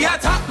 Cause we are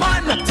top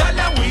man. Tell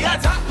them we are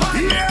top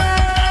man.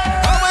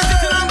 Yeah. I was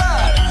sitting on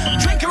bar,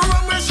 drinking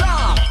rum with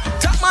strong.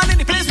 Top man in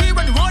the place, we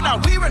run the road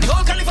and we run the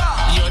whole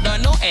California. You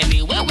don't know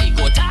anywhere we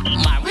go top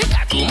man. We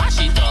got to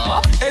mash it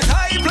up. It's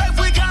high life,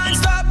 we can't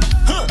stop.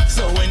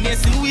 So when they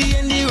see we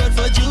in the road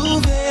for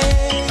Juve,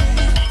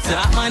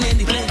 top man in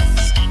the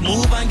place,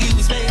 move and give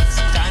me space.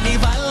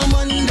 Carnival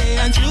Monday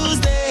and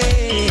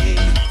Tuesday,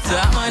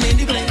 top man in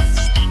the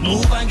place,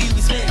 move and give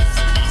me space.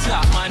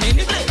 Top man in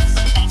the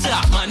place,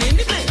 top man in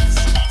the place,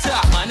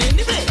 top man in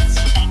the place.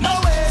 No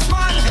waste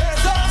man,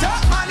 heads up.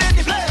 Top man in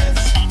the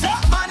place,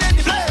 top man in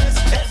the place.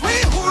 It's we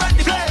who run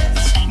the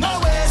place. No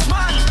waste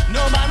man,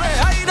 no man way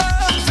either.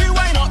 See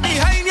why not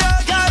behind you,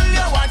 girl?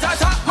 You want a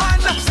top man?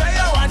 Say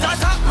you want a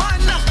top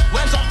man.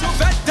 Went up to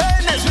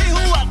Veteran, as we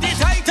who have the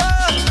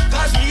title.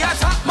 Cause we are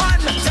top man.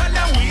 Tell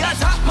them we are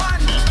top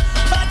man.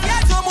 But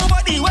yet to move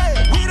on the way.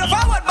 We the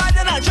forward bad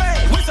than a Dre.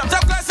 With some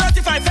top class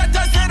certified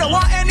veterans, they don't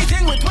want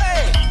anything with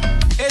way.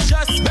 It's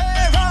just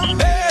bear on,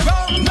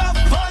 no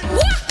fun.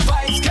 What?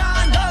 Vibes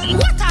can't done.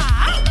 What?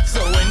 So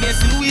when they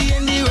see we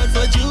in the road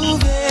for Juve,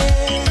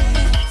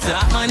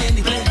 top man in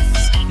the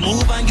place,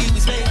 move and give me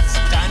space.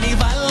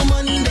 Carnival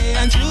Monday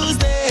and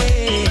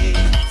Tuesday,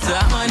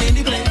 top man in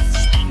the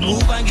place,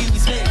 move and give me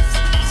space.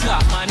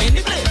 Top man in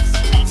the place,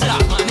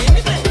 top man in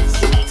the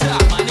place,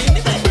 top man in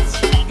the place.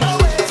 No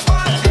waste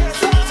man,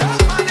 top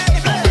man in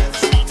the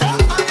place, top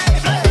man in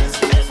the place.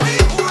 It's we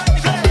who run the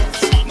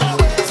place. No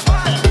waste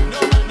man,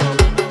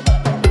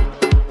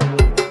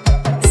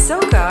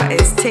 Soca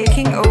is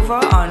taking over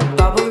on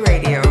Bubble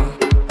Radio.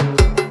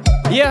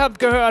 Ihr habt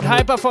gehört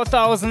Hyper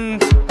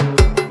 4000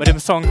 mit dem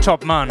Song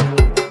Top Man.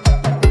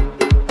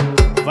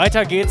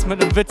 Weiter geht's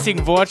mit einem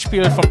witzigen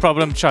Wortspiel von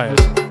Problem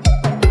Child.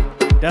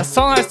 Der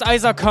Song heißt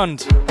Isaac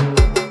Hunt.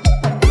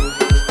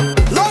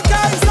 Look,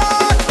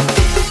 Isaac!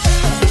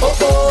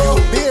 You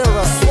bear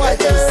a slight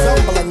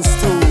resemblance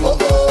to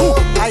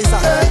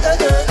Isaac.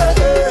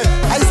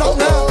 Isaac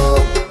now.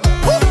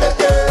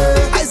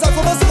 Isaac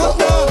from us now.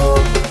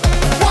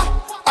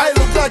 I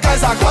look like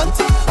Isaac Hunt.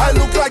 I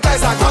look like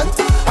Isaac Hunt.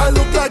 I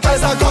look like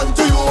Isaac Hunt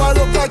to you. I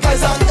look like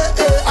Isaac.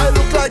 I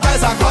look like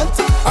Isaac Hunt.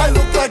 I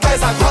look like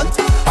Isaac Hunt.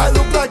 I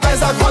look like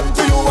Isaac Hunt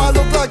to you. I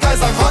look like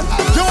Isaac Hunt.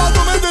 You want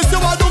to make this, you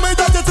want to make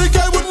that. You think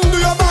I wouldn't do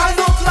your man? I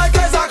look like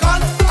Isaac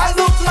Hunt. I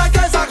look like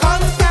Isaac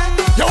Hunt.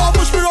 You want to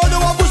push me round, you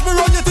want to push me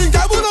round. You think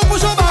I wouldn't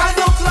push your man? I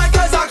look like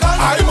Isaac Hunt.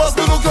 I must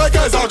look like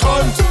Isaac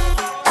Hunt.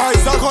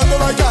 Isaac Hunt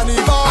like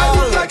cannibal. I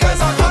look like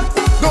Isaac Hunt.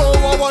 No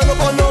one wind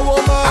up on no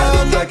woman. I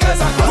look like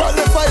Isaac Hunt. Well,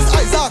 if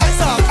Isaac,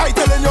 I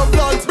telling your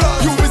blunt.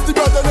 You miss the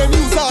brother name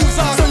user.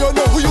 So you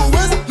know who you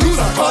is?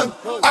 User Hunt.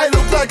 I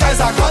look like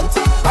Isaac Hunt.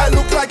 I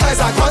look like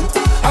Isaac Hunt.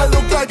 I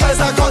look like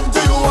Isaac Hunt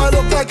to you. I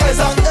look like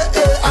Isaac.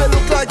 I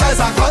look like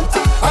Isaac Hunt.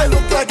 I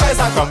look like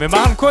Isaac Hunt. Komm, wir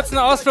machen kurz einen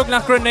Ausflug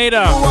nach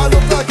Grenada. I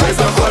look like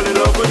Isaac Hunt.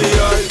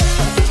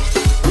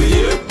 We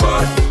hate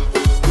bad,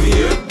 we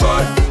hate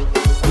bad,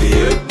 we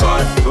hate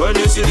bad. When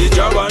you see the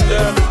job on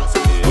them,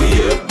 we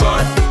hate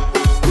bad,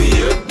 we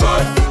hate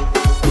bad,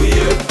 we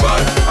hate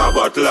bad. A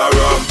bottle of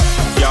rum,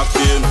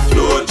 captain,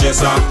 no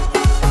chaser,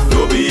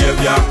 no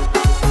behavior.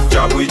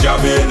 Job we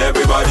jabbing,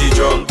 everybody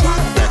drunk.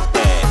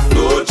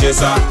 No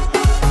chaser,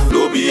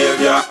 no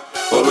behavior.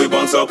 But we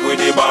bounce up with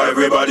the bar,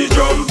 everybody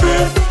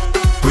jumping.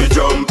 We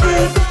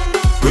jumping,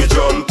 we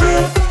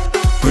jumping,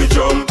 we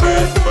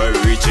jumping. We're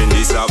reaching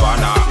the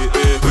savannah.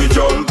 We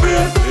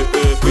jumping,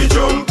 we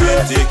jumping.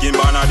 Taking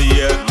banana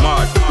the air,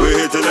 mad. We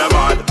hitting them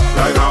hard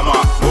like hammer,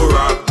 more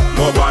rock,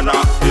 more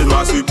banner. It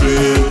must be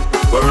playing.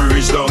 When we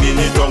reach down in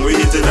the tongue, we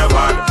hitting them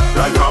hard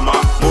like hammer,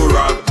 more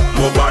rock,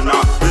 more banner.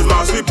 It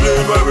must be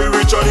playing when we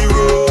reach on the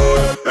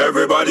road.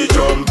 Everybody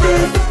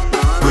jumping,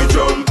 we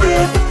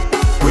jumping,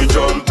 we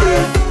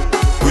jumping,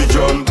 we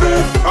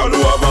jumping. All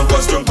who have a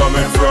costume come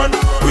in front.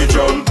 We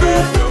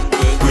jumping,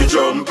 we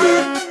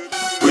jumping,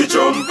 we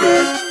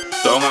jumping.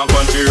 Tongue and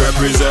country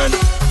represent.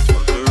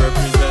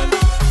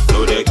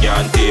 No, they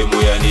can't tame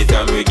we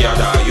anytime we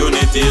gather.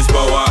 Unity is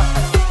power.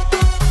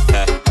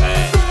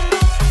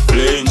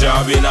 Playing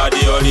job in a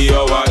the only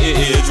hour.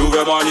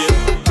 Juve money.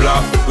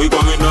 Black, we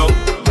coming now.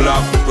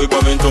 Black, we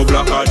coming to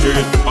black a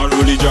train.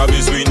 Unruly job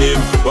is we name.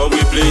 When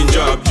we playing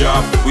job,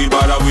 we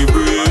bad and we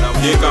brave.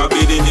 They can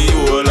be in the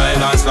whole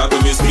line and start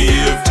to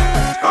misbehave.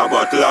 A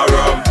bottle of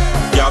rum,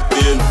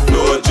 captain,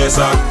 no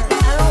chaser,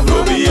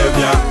 no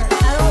behavior.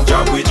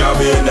 Job we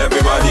jabbing,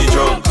 everybody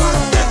drunk.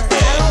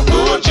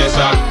 No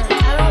chaser,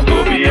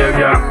 no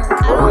behavior.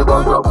 I don't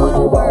wanna go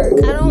to work.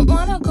 I don't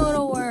wanna go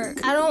to work.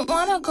 I don't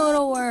wanna go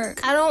to work.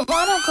 I don't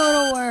wanna go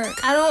to work.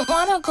 I don't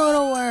wanna go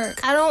to work.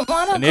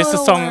 Der nächste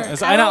Song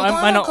ist einer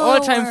meiner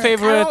all-time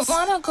favorites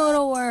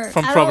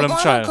von Problem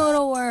Child.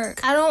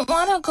 I don't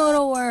wanna go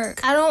to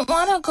work. I don't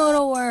wanna go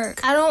to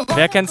work. I don't wanna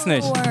Wer kennt's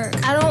nicht?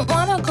 I don't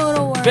wanna go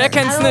to work. Wer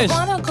kennt's nicht?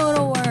 I don't wanna go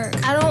to work.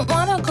 I don't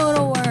wanna go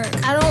to work.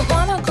 I don't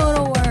wanna go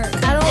to work.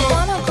 I don't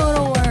wanna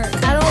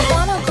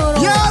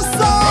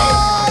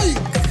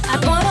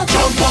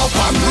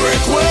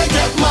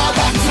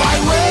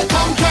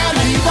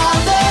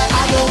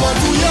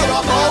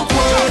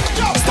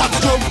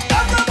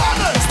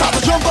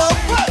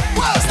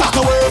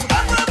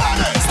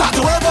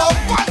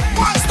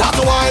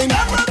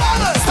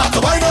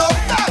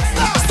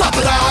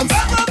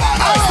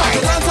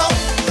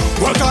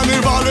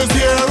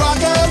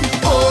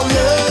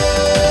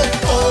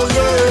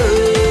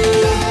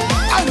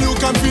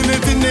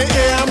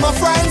air, my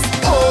friends.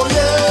 Oh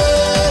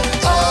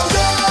yeah, oh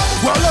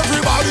yeah. Well,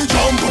 everybody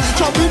jump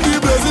in the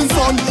blazing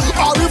sun.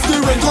 Or if the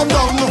rain come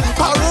down,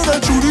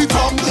 parade through the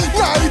town.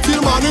 Night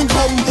till morning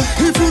come.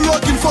 If you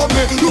looking for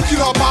me,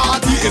 looking a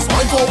party. It's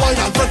wine for wine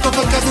and fret for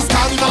cause it's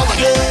carnival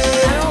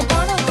again.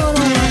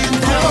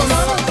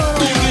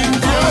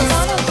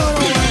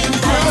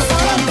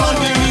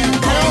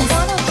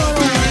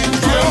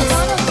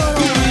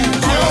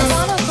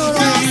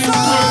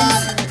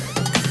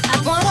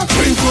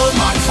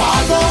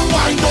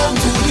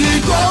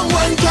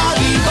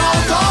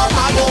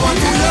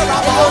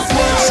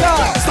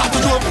 Start to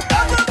jump,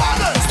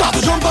 everybody. Start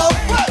to jump up,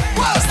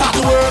 start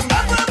to work,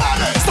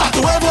 everybody. Start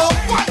to wave up,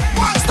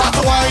 start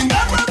to wine,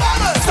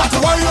 everybody. Start to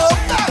wine up,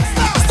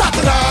 start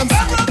to dance,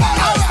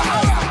 everybody.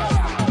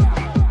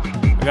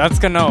 Ganz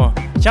genau.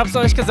 Ich hab's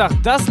euch gesagt,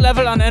 das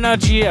Level an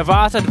Energy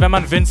erwartet, wenn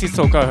man Vincy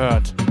Soca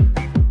hört.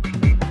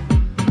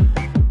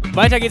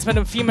 Weiter geht's mit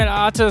dem Female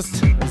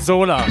Artist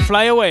Sola,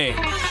 Fly Away.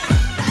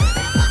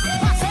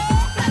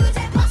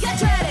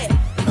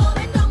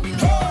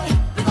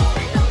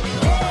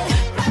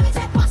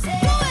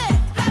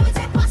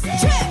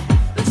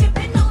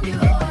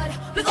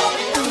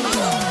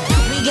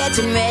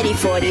 Getting ready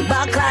for the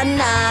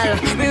bacchanal.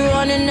 We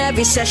running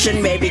every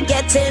session, baby,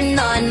 getting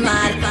on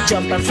mad.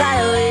 Jump and fly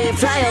away,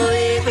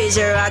 raise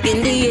your rock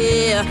in the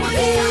air,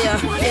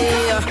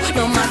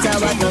 no matter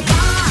what the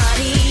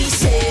body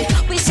say.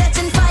 We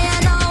setting fire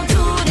now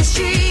to the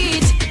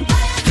street.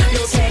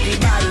 Let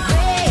everybody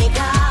break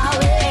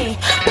away.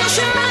 Push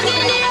your rock in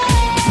the air.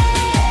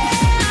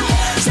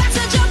 Start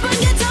to jump and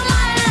get on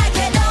mad like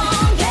you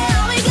don't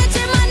care. We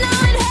getting mad now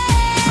in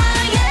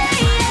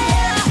here,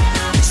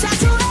 yeah. Start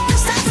to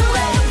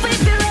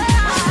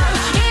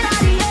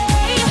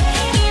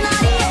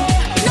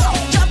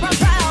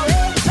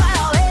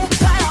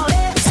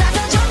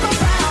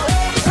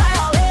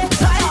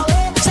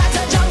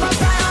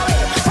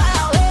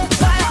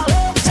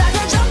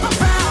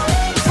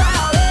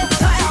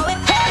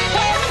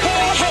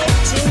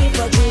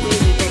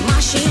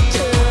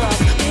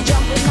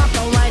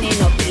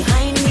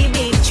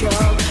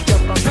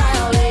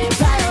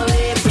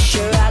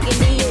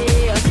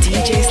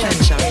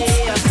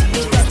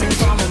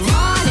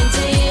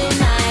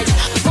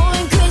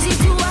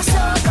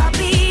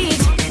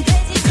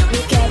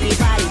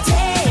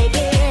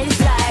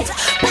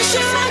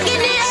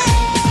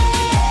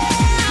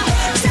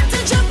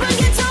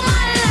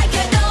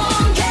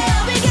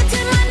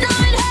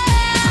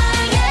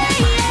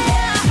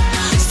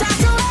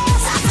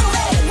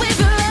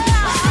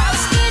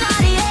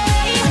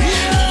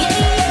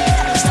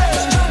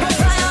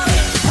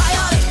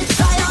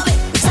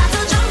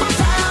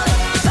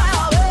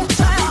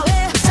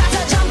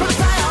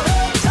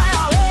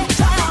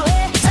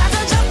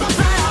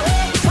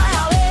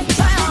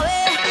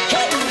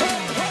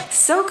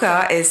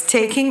Soca is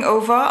taking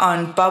over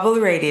on Bubble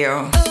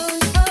Radio.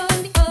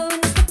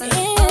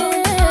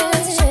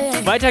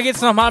 Weiter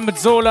geht's nochmal mit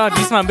Sola,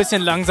 diesmal ein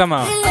bisschen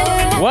langsamer.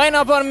 Wine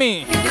Up On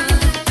Me.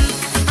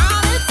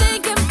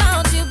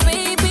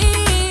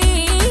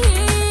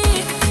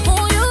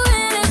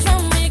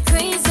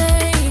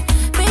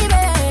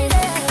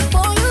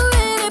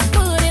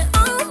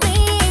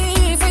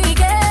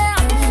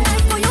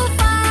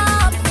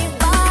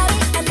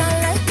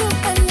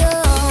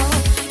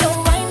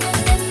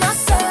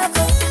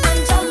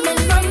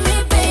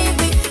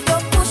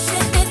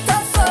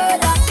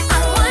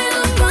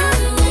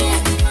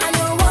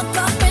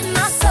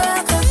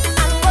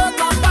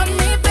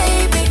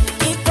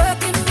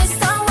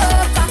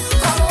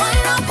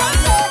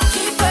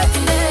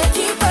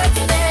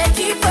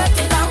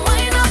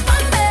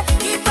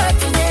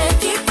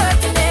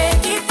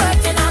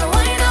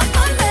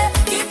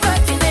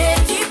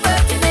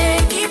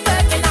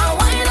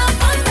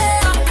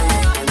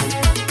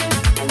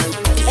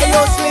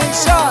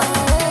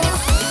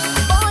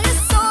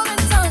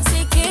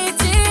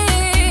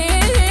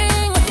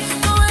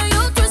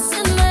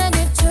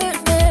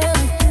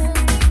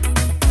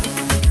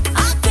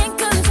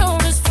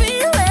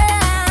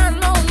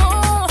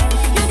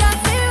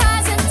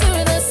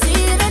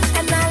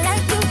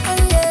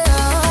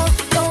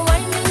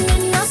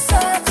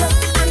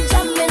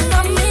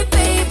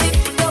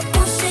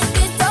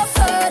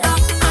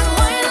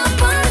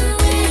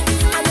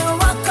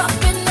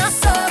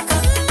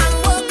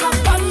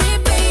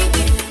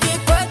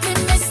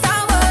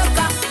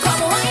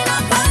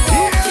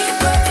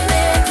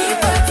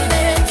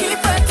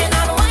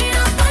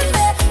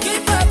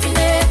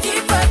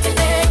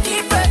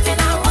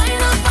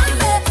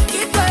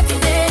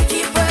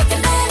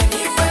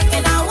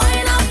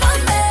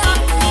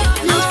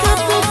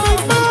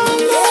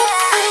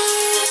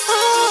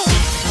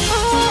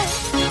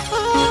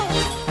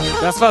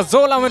 Das war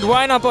Sola mit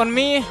Wine Up On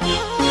Me.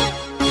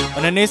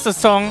 Und der nächste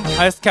Song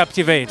heißt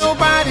Captivate.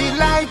 Nobody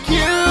like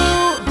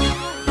you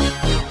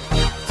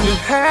to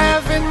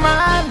have in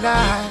my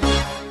life.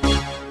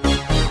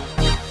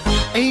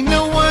 Ain't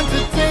no one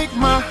to take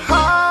my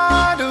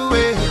heart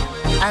away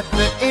at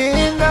the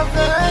end of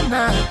the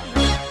night.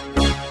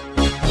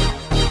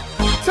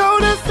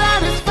 Total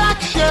satisfaction.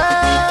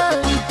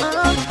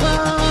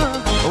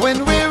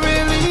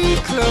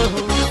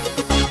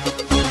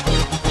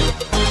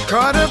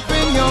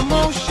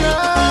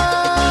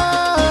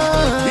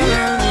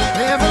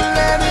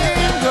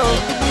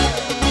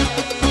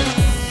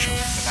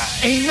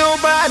 Ain't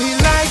nobody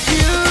like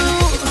you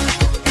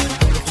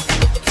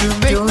to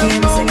make the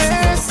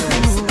moment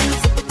smooth.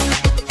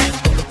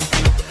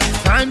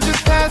 Time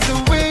just has a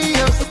way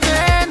of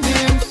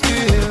standing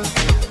still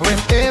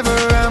whenever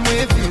I'm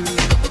with you.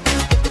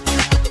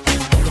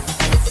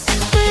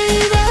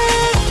 Baby,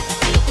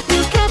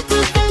 you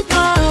captivate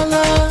my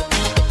love.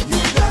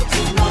 You got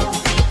to know.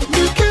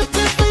 You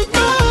captivate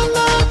my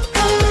love.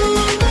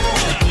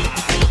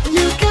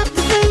 You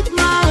captivate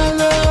my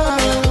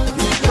love.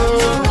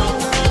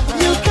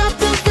 You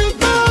captivate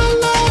my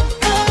love.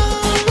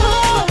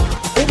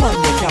 Oh man,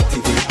 you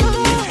captivate me.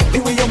 The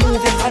way you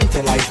move, you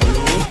tantalize me.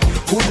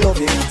 Good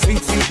loving,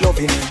 sweet, sweet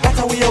loving. That's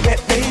how we you get,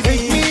 baby.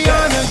 Take me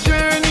on a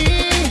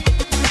journey,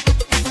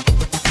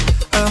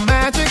 a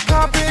magic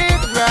carpet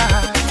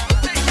ride.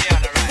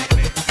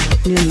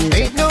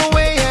 Ain't no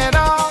way at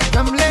all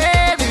I'm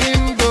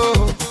letting go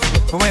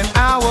when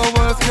our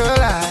worlds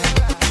collide.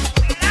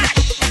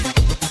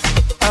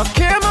 A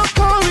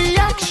chemical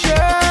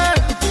reaction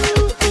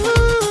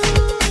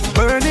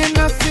burning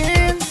us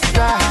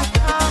inside,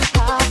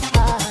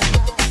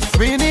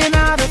 spinning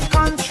out of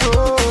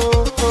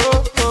control,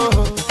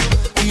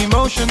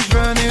 emotions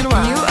running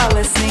wild. You are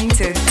listening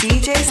to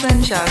DJ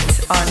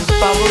Slingshot on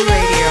Bubble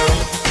Radio.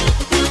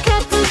 You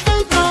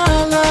captivate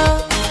my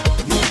love.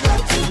 You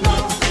got to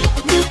know.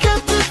 You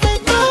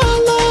captivate my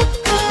love.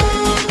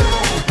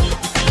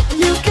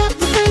 You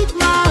captivate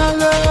my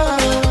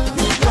love.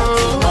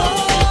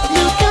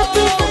 You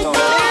captivate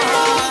my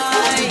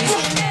love.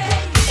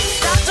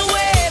 Start to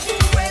wave,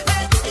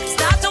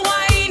 start to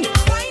whine,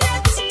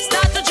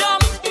 start to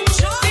jump.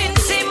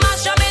 Vincy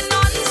Masha me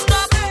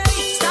non-stop.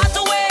 Start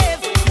to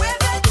wave,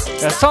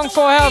 Der Song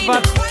vorher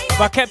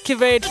war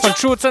Captivate von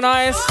Truth and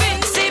Ice.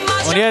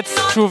 Und jetzt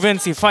True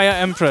Vincy, Fire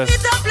Empress.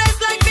 It's a place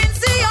like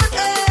Vincy on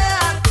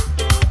earth.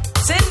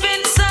 St.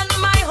 Vincent,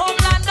 my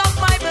homeland of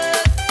my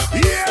birth.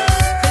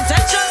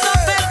 Contentions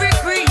of every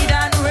creed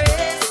and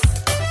race.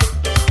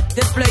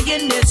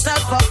 Displaying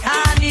itself for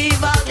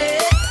carnival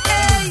day.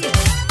 Hey,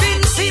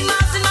 Vincy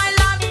Mass in my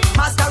land.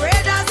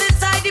 Masqueraders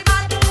inside the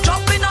band.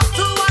 Jumping up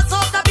to a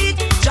soca beat.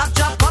 Jab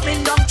jab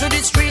coming down to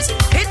the streets.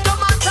 It don't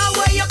matter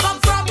where you come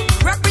from.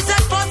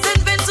 Represent for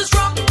St. Vincent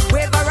strong.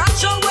 Wave a rock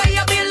show where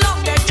you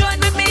belong. Then join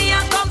with me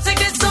and come sing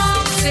this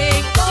song.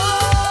 Sing, oh,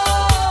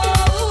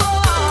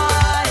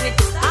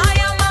 I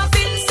am a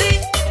Vincy,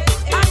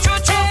 a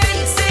true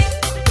Vincy.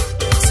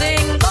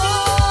 Sing, oh,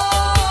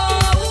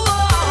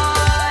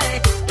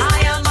 I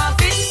am a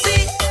Vincy,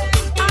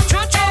 a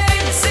true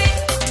Vincy.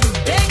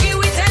 They give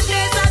we 10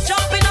 days of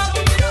jumping up,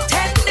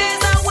 10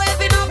 days of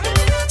waving up,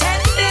 10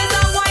 days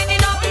of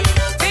winding up.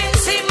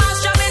 Vincy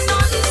Masha me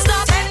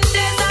non-stop. 10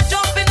 days of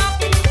jumping up,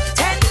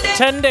 10 days.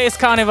 10 Days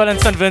Carnival in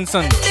St.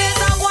 Vincent.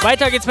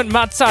 Weiter geht's mit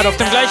Matzad auf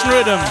dem gleichen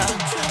Rhythm.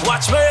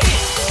 Watch me,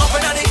 up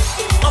and at it,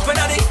 up and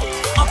at it,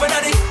 up and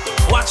at it.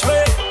 Watch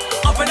me,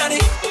 up and at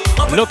it,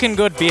 up and Looking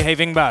good,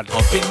 behaving bad.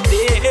 up in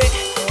there,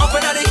 up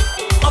and at it,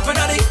 up and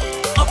at it,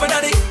 up and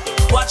at it.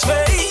 Watch me,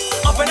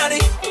 up and at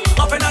it,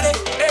 up and at it.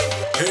 Hey,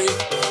 hey.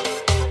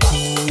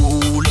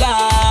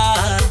 Cooler,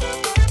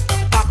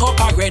 pack up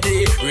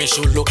already.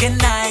 Ratio looking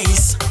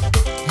nice.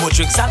 More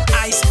drinks and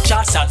ice,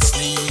 shots and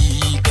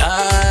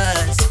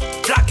sneakers.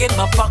 Flag in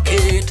my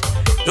pocket,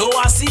 though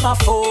I see my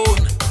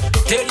phone.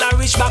 Till I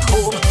reach back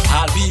home,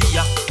 I'll be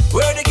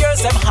where the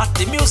girls them hot,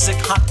 the music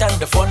hot and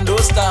the fun don't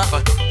stop.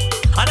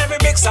 And every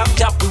mix up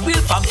job we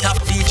will from top.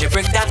 DJ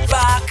bring that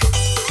back.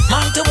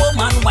 Man to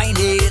woman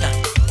whining,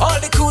 all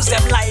the crews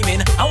them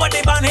liming. And when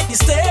the band hit the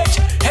stage,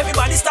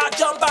 everybody start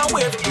jump and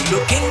wave. We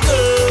looking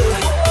good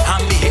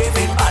and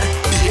behaving bad,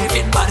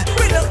 behaving bad.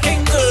 We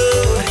looking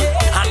good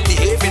and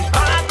behaving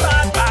bad,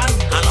 bad, bad.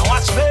 And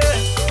watch me,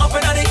 up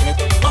and at it,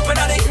 up and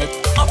at it,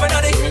 up and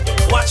at it.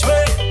 Watch me,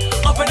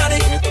 up and at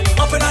it,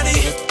 up and at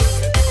it.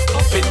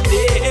 Up in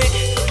there,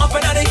 up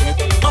and at it,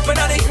 up and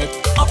at it,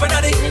 up and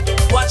at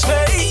it. Watch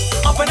me,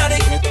 up and at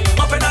it,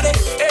 up and at it.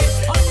 Hey.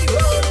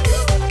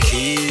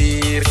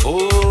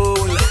 Careful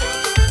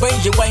when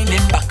you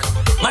winding back,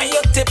 man,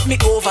 you tip me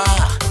over.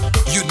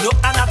 You know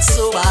I'm not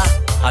sober.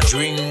 I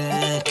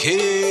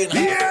drinking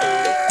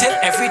till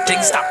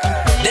everything stop.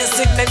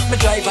 Designate me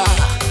driver.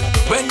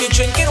 When you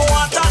drinking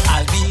water,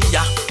 I'll be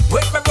ya.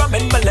 With me rum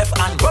in my left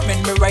and rum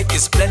in my right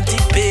is plenty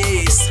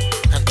pace.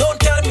 And don't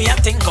tell me a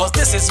thing, cause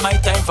this is my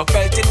time for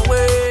belting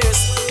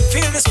waist.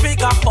 Feel the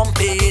speaker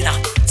pumping,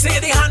 see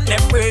the hand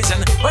them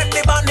raising. When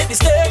the band hit the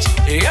stage,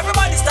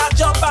 everybody start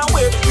jump and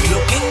wave. We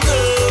looking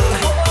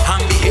good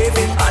and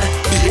behaving bad,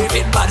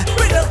 behaving bad.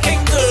 We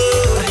looking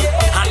good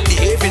and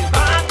behaving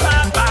bad,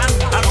 bad, bad.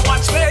 And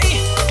watch me,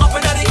 up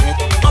and at it,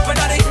 up and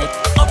at it,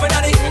 up and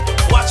at it.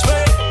 Watch me,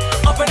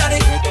 up and at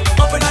it,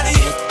 up and at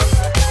it.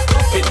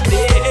 Up in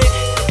there,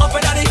 up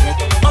and at it,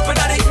 up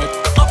and at it,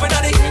 up and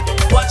at it.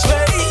 Watch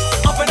me,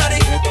 up and at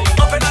it,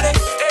 up and at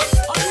it.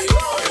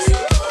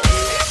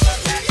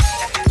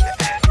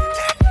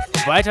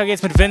 Weiter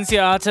geht's mit Vincy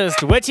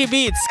Artist. Wetty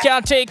Beats,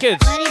 Can't Take It.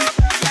 Go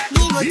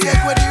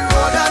take with the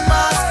road and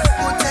mass.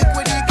 Go take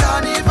with the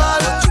carnival.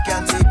 But you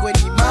can't take with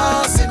the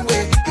mass in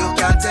way. You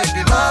can't take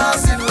the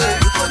mass in way.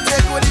 You go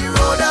take with the road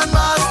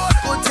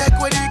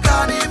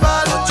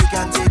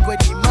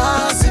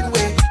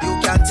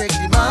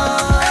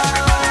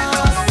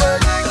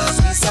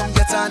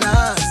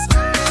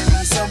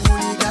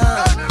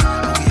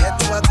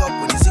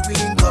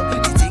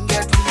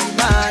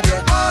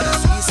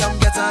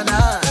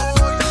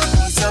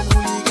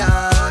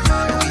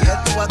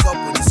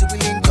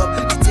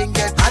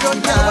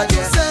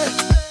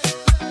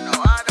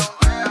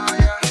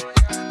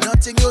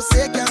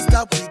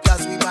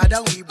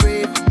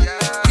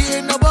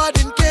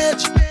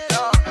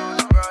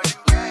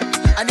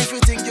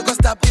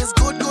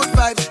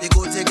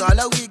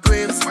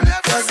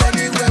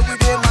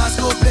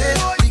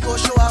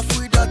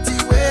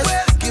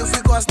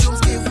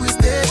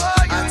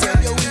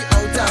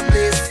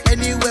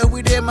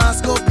them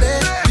ask go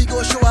play. We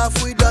go show off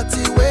with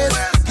dirty ways.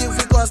 Give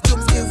we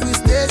costumes, give we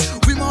stage.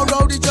 We more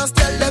rowdy, just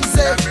tell them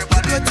say. You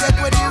go take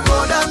with the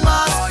road and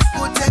mass.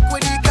 Go take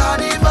with the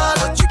carnival.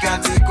 But you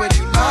can't take with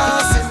the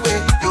massive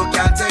way. You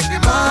can't take the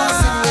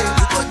massive way.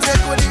 You go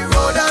take with the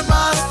road and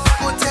mass.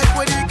 Go take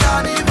with the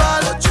carnival.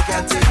 But you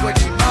can't take with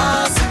the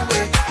massive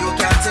way. You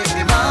can't take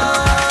the mass.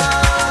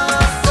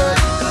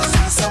 Cause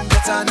we some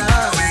better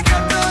now. We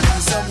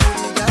some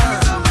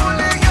hooligans.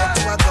 Get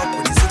to a cup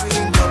with the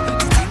swing cup.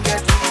 The thing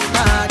get really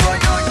mad.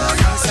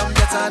 We some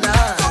better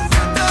now. We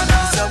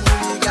some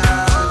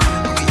hooligans.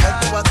 We get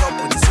to a cup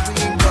with the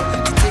swing cup.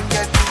 The thing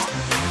get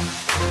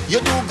You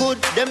do good,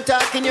 them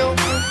talking you.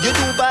 You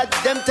do bad,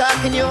 them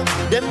talking you.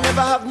 Them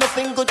never have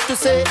nothing good to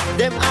say.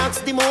 Them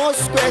ask the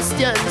most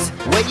questions.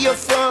 Where you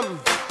from?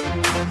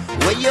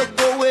 Where you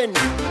going?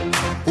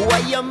 Who are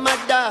your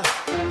mother?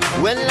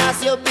 When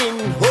last you been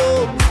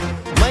home?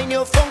 Mind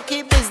your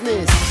funky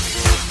business.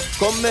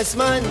 Come mess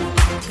man,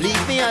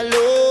 leave me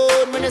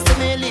alone. When you see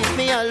me, leave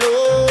me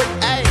alone.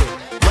 Aye,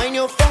 mind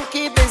your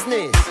funky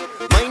business.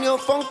 Mind your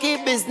funky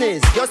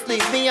business. Just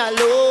leave me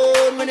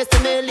alone. When you see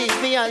me,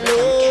 leave me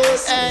alone.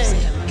 Aye.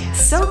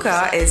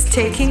 Soca is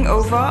taking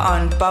over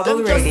on Bubble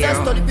Them just Radio.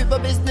 say study people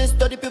business,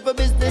 study people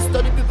business,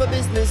 study people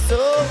business. So,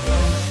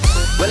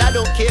 well, I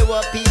don't care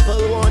what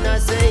people wanna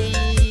say.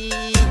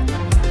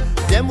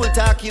 Them will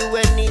talk you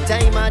any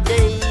time of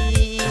day.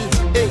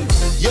 Hey,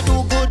 you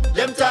do good,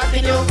 them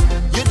talking you.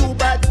 You do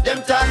bad,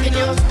 them talking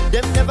you.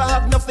 Them never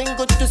have nothing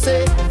good to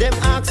say. Them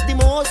ask the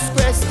most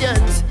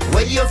questions.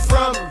 Where you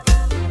from?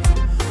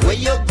 Where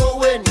you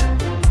going?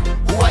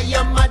 Who are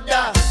your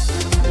mother?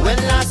 When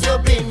last you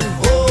been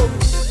home?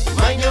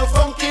 Mind your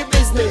funky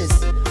business.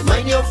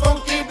 Mind your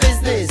funky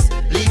business.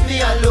 Leave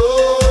me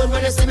alone.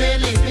 When you see me,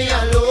 leave me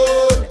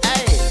alone.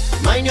 Hey,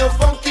 mind your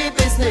funky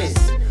business.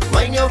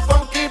 Mind your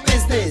funky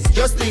business.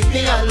 Just leave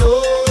me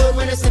alone.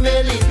 When you see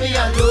me, leave me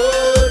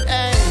alone.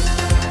 Hey.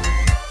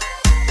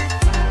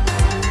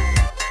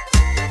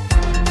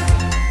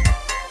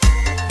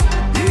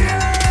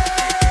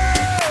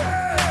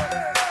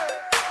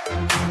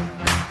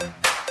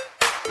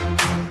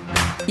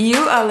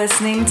 You are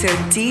listening to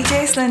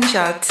DJ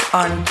Slingshot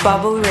on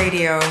Bubble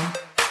Radio.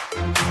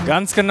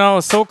 Ganz genau,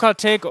 Soca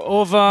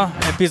Takeover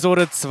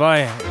Episode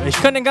 2. Ich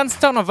könnte den ganzen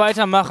Tag noch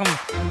weitermachen.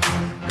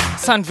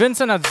 St.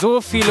 Vincent hat so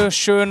viele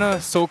schöne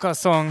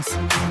Soca-Songs.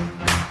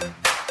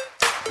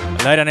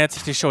 Leider nähert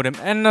sich die Show dem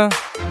Ende.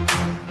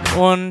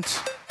 Und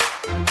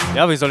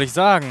ja, wie soll ich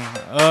sagen?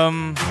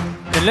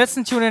 Den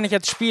letzten Tune, den ich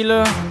jetzt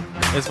spiele,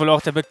 ist wohl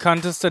auch der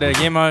bekannteste, der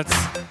jemals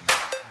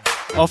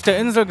auf der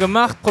Insel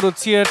gemacht,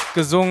 produziert,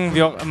 gesungen,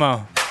 wie auch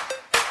immer.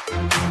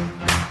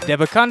 Der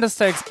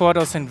bekannteste Export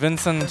aus St.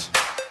 Vincent.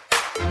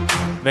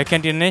 Wer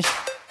kennt ihn nicht?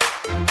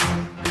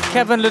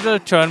 Kevin Little,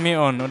 Turn Me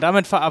On. Und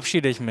damit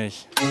verabschiede ich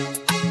mich.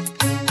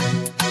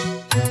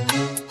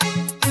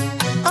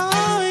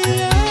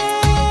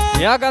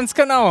 Ja, ganz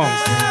genau.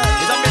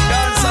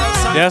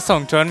 Der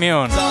Song, Turn Me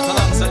On.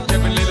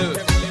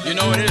 You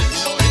know what it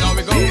is. You know how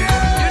we go.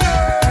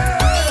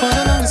 For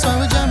the longest while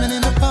we're jamming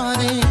in the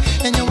party,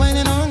 and you're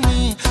whining on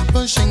me,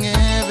 pushing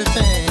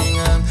everything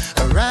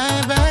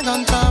right back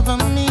on top of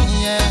me,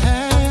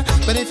 yeah.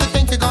 But if you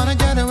think you're gonna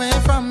get away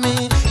from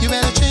me, you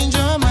better change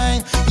your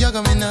mind. You're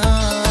going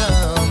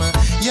home.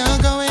 You're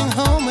going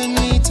home with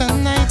me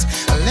tonight.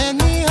 Let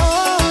me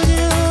hold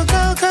you,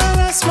 go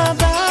caress my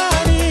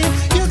body.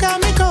 You got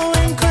me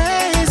going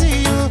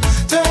crazy. You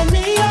turn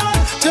me on,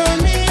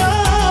 turn me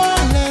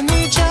on. Let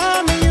me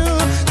charm you,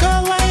 go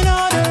right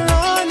on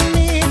around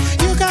me.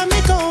 You got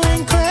me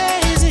going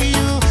crazy.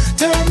 You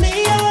turn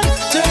me on,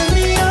 turn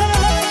me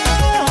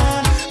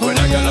on. When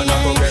I get on,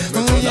 I go get me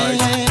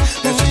tonight.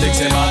 If she thinks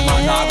him on,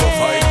 man, I go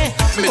fight.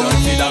 Me don't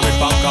feel that with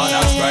popcorn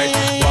and Sprite.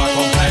 Walk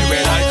on play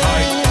with like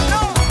kite.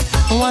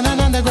 One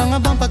and underground, a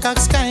bumper cock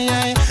sky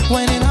high,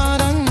 whining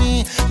hard on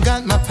me,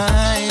 got my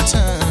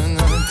python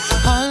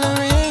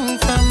hollering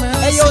for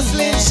mercy. Hey, yo,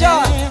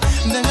 Slingshot.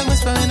 Then I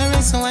whisper in her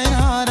ear, so whine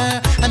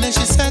harder. And then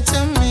she said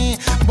to me,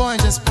 boy,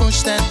 just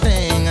push that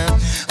thing,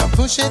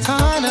 push it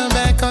harder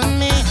back on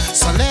me.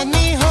 So let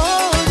me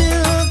hold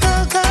you,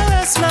 go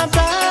caress my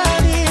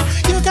body.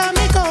 You got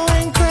me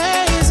going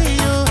crazy.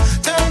 You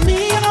turn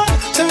me on,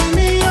 turn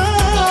me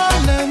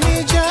on. Let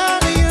me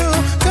jam you,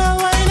 go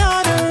right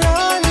on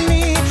around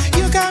me.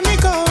 You got me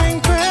going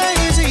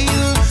crazy.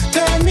 You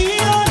turn me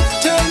on,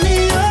 turn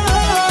me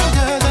on.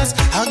 Girl, just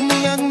hug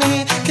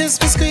me, kiss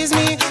me, squeeze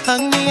me.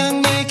 Hug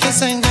me,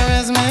 kiss and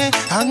caress me.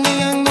 Hug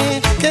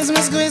me, kiss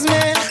me, squeeze me.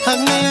 Hug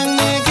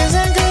me, kiss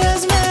and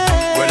caress me.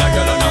 When I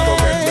get on, I go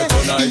get me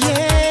tonight.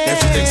 If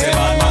she thinks him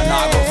on, man, I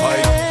go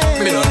fight.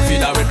 Me don't feel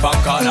that with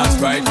popcorn and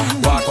Sprite.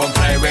 Walk on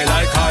play with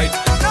like kite.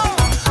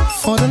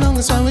 For the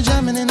longest while we're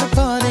jamming in the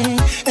party,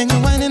 and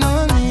you're whining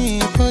on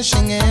me,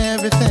 pushing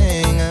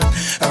everything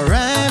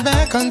right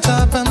back on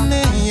top of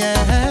me,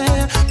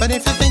 yeah. But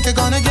if you think you're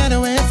gonna get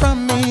away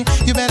from me,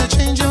 you better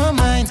change your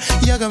mind.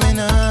 You're going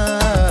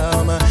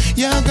home.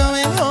 You're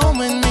going home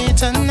with me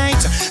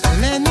tonight.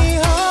 Let me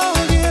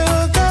hold you,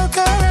 go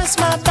caress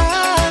my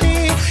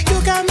body. You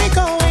got me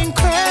going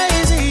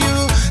crazy.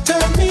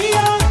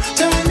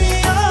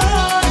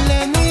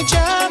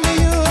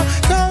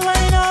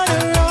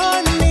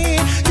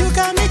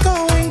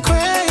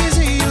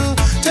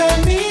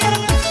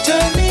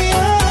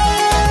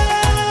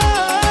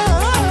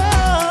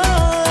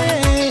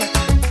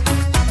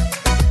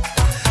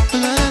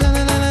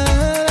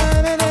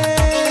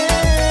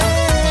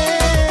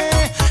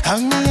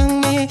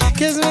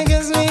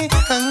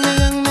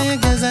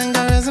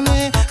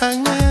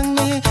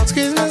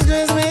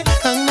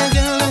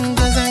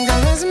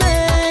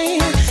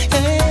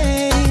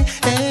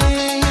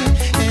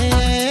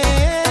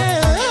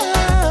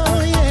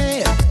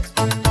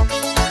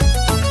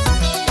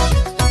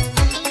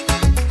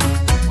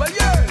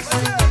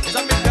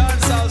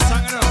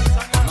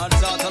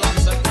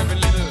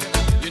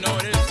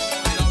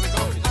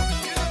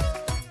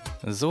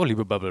 So,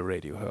 liebe Bubble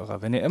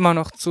Radio-Hörer, wenn ihr immer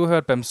noch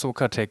zuhört beim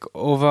Soca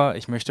Takeover,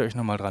 ich möchte euch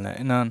nochmal dran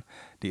erinnern,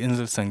 die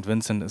Insel St.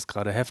 Vincent ist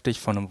gerade heftig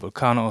von einem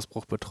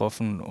Vulkanausbruch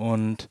betroffen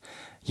und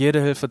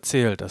jede Hilfe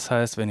zählt. Das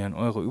heißt, wenn ihr einen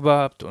Euro über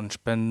habt und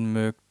spenden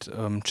mögt,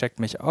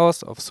 checkt mich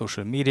aus auf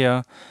Social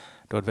Media.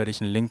 Dort werde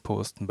ich einen Link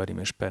posten, bei dem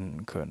ihr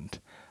spenden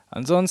könnt.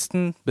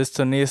 Ansonsten bis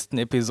zur nächsten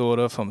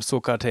Episode vom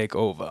Soca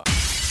Takeover.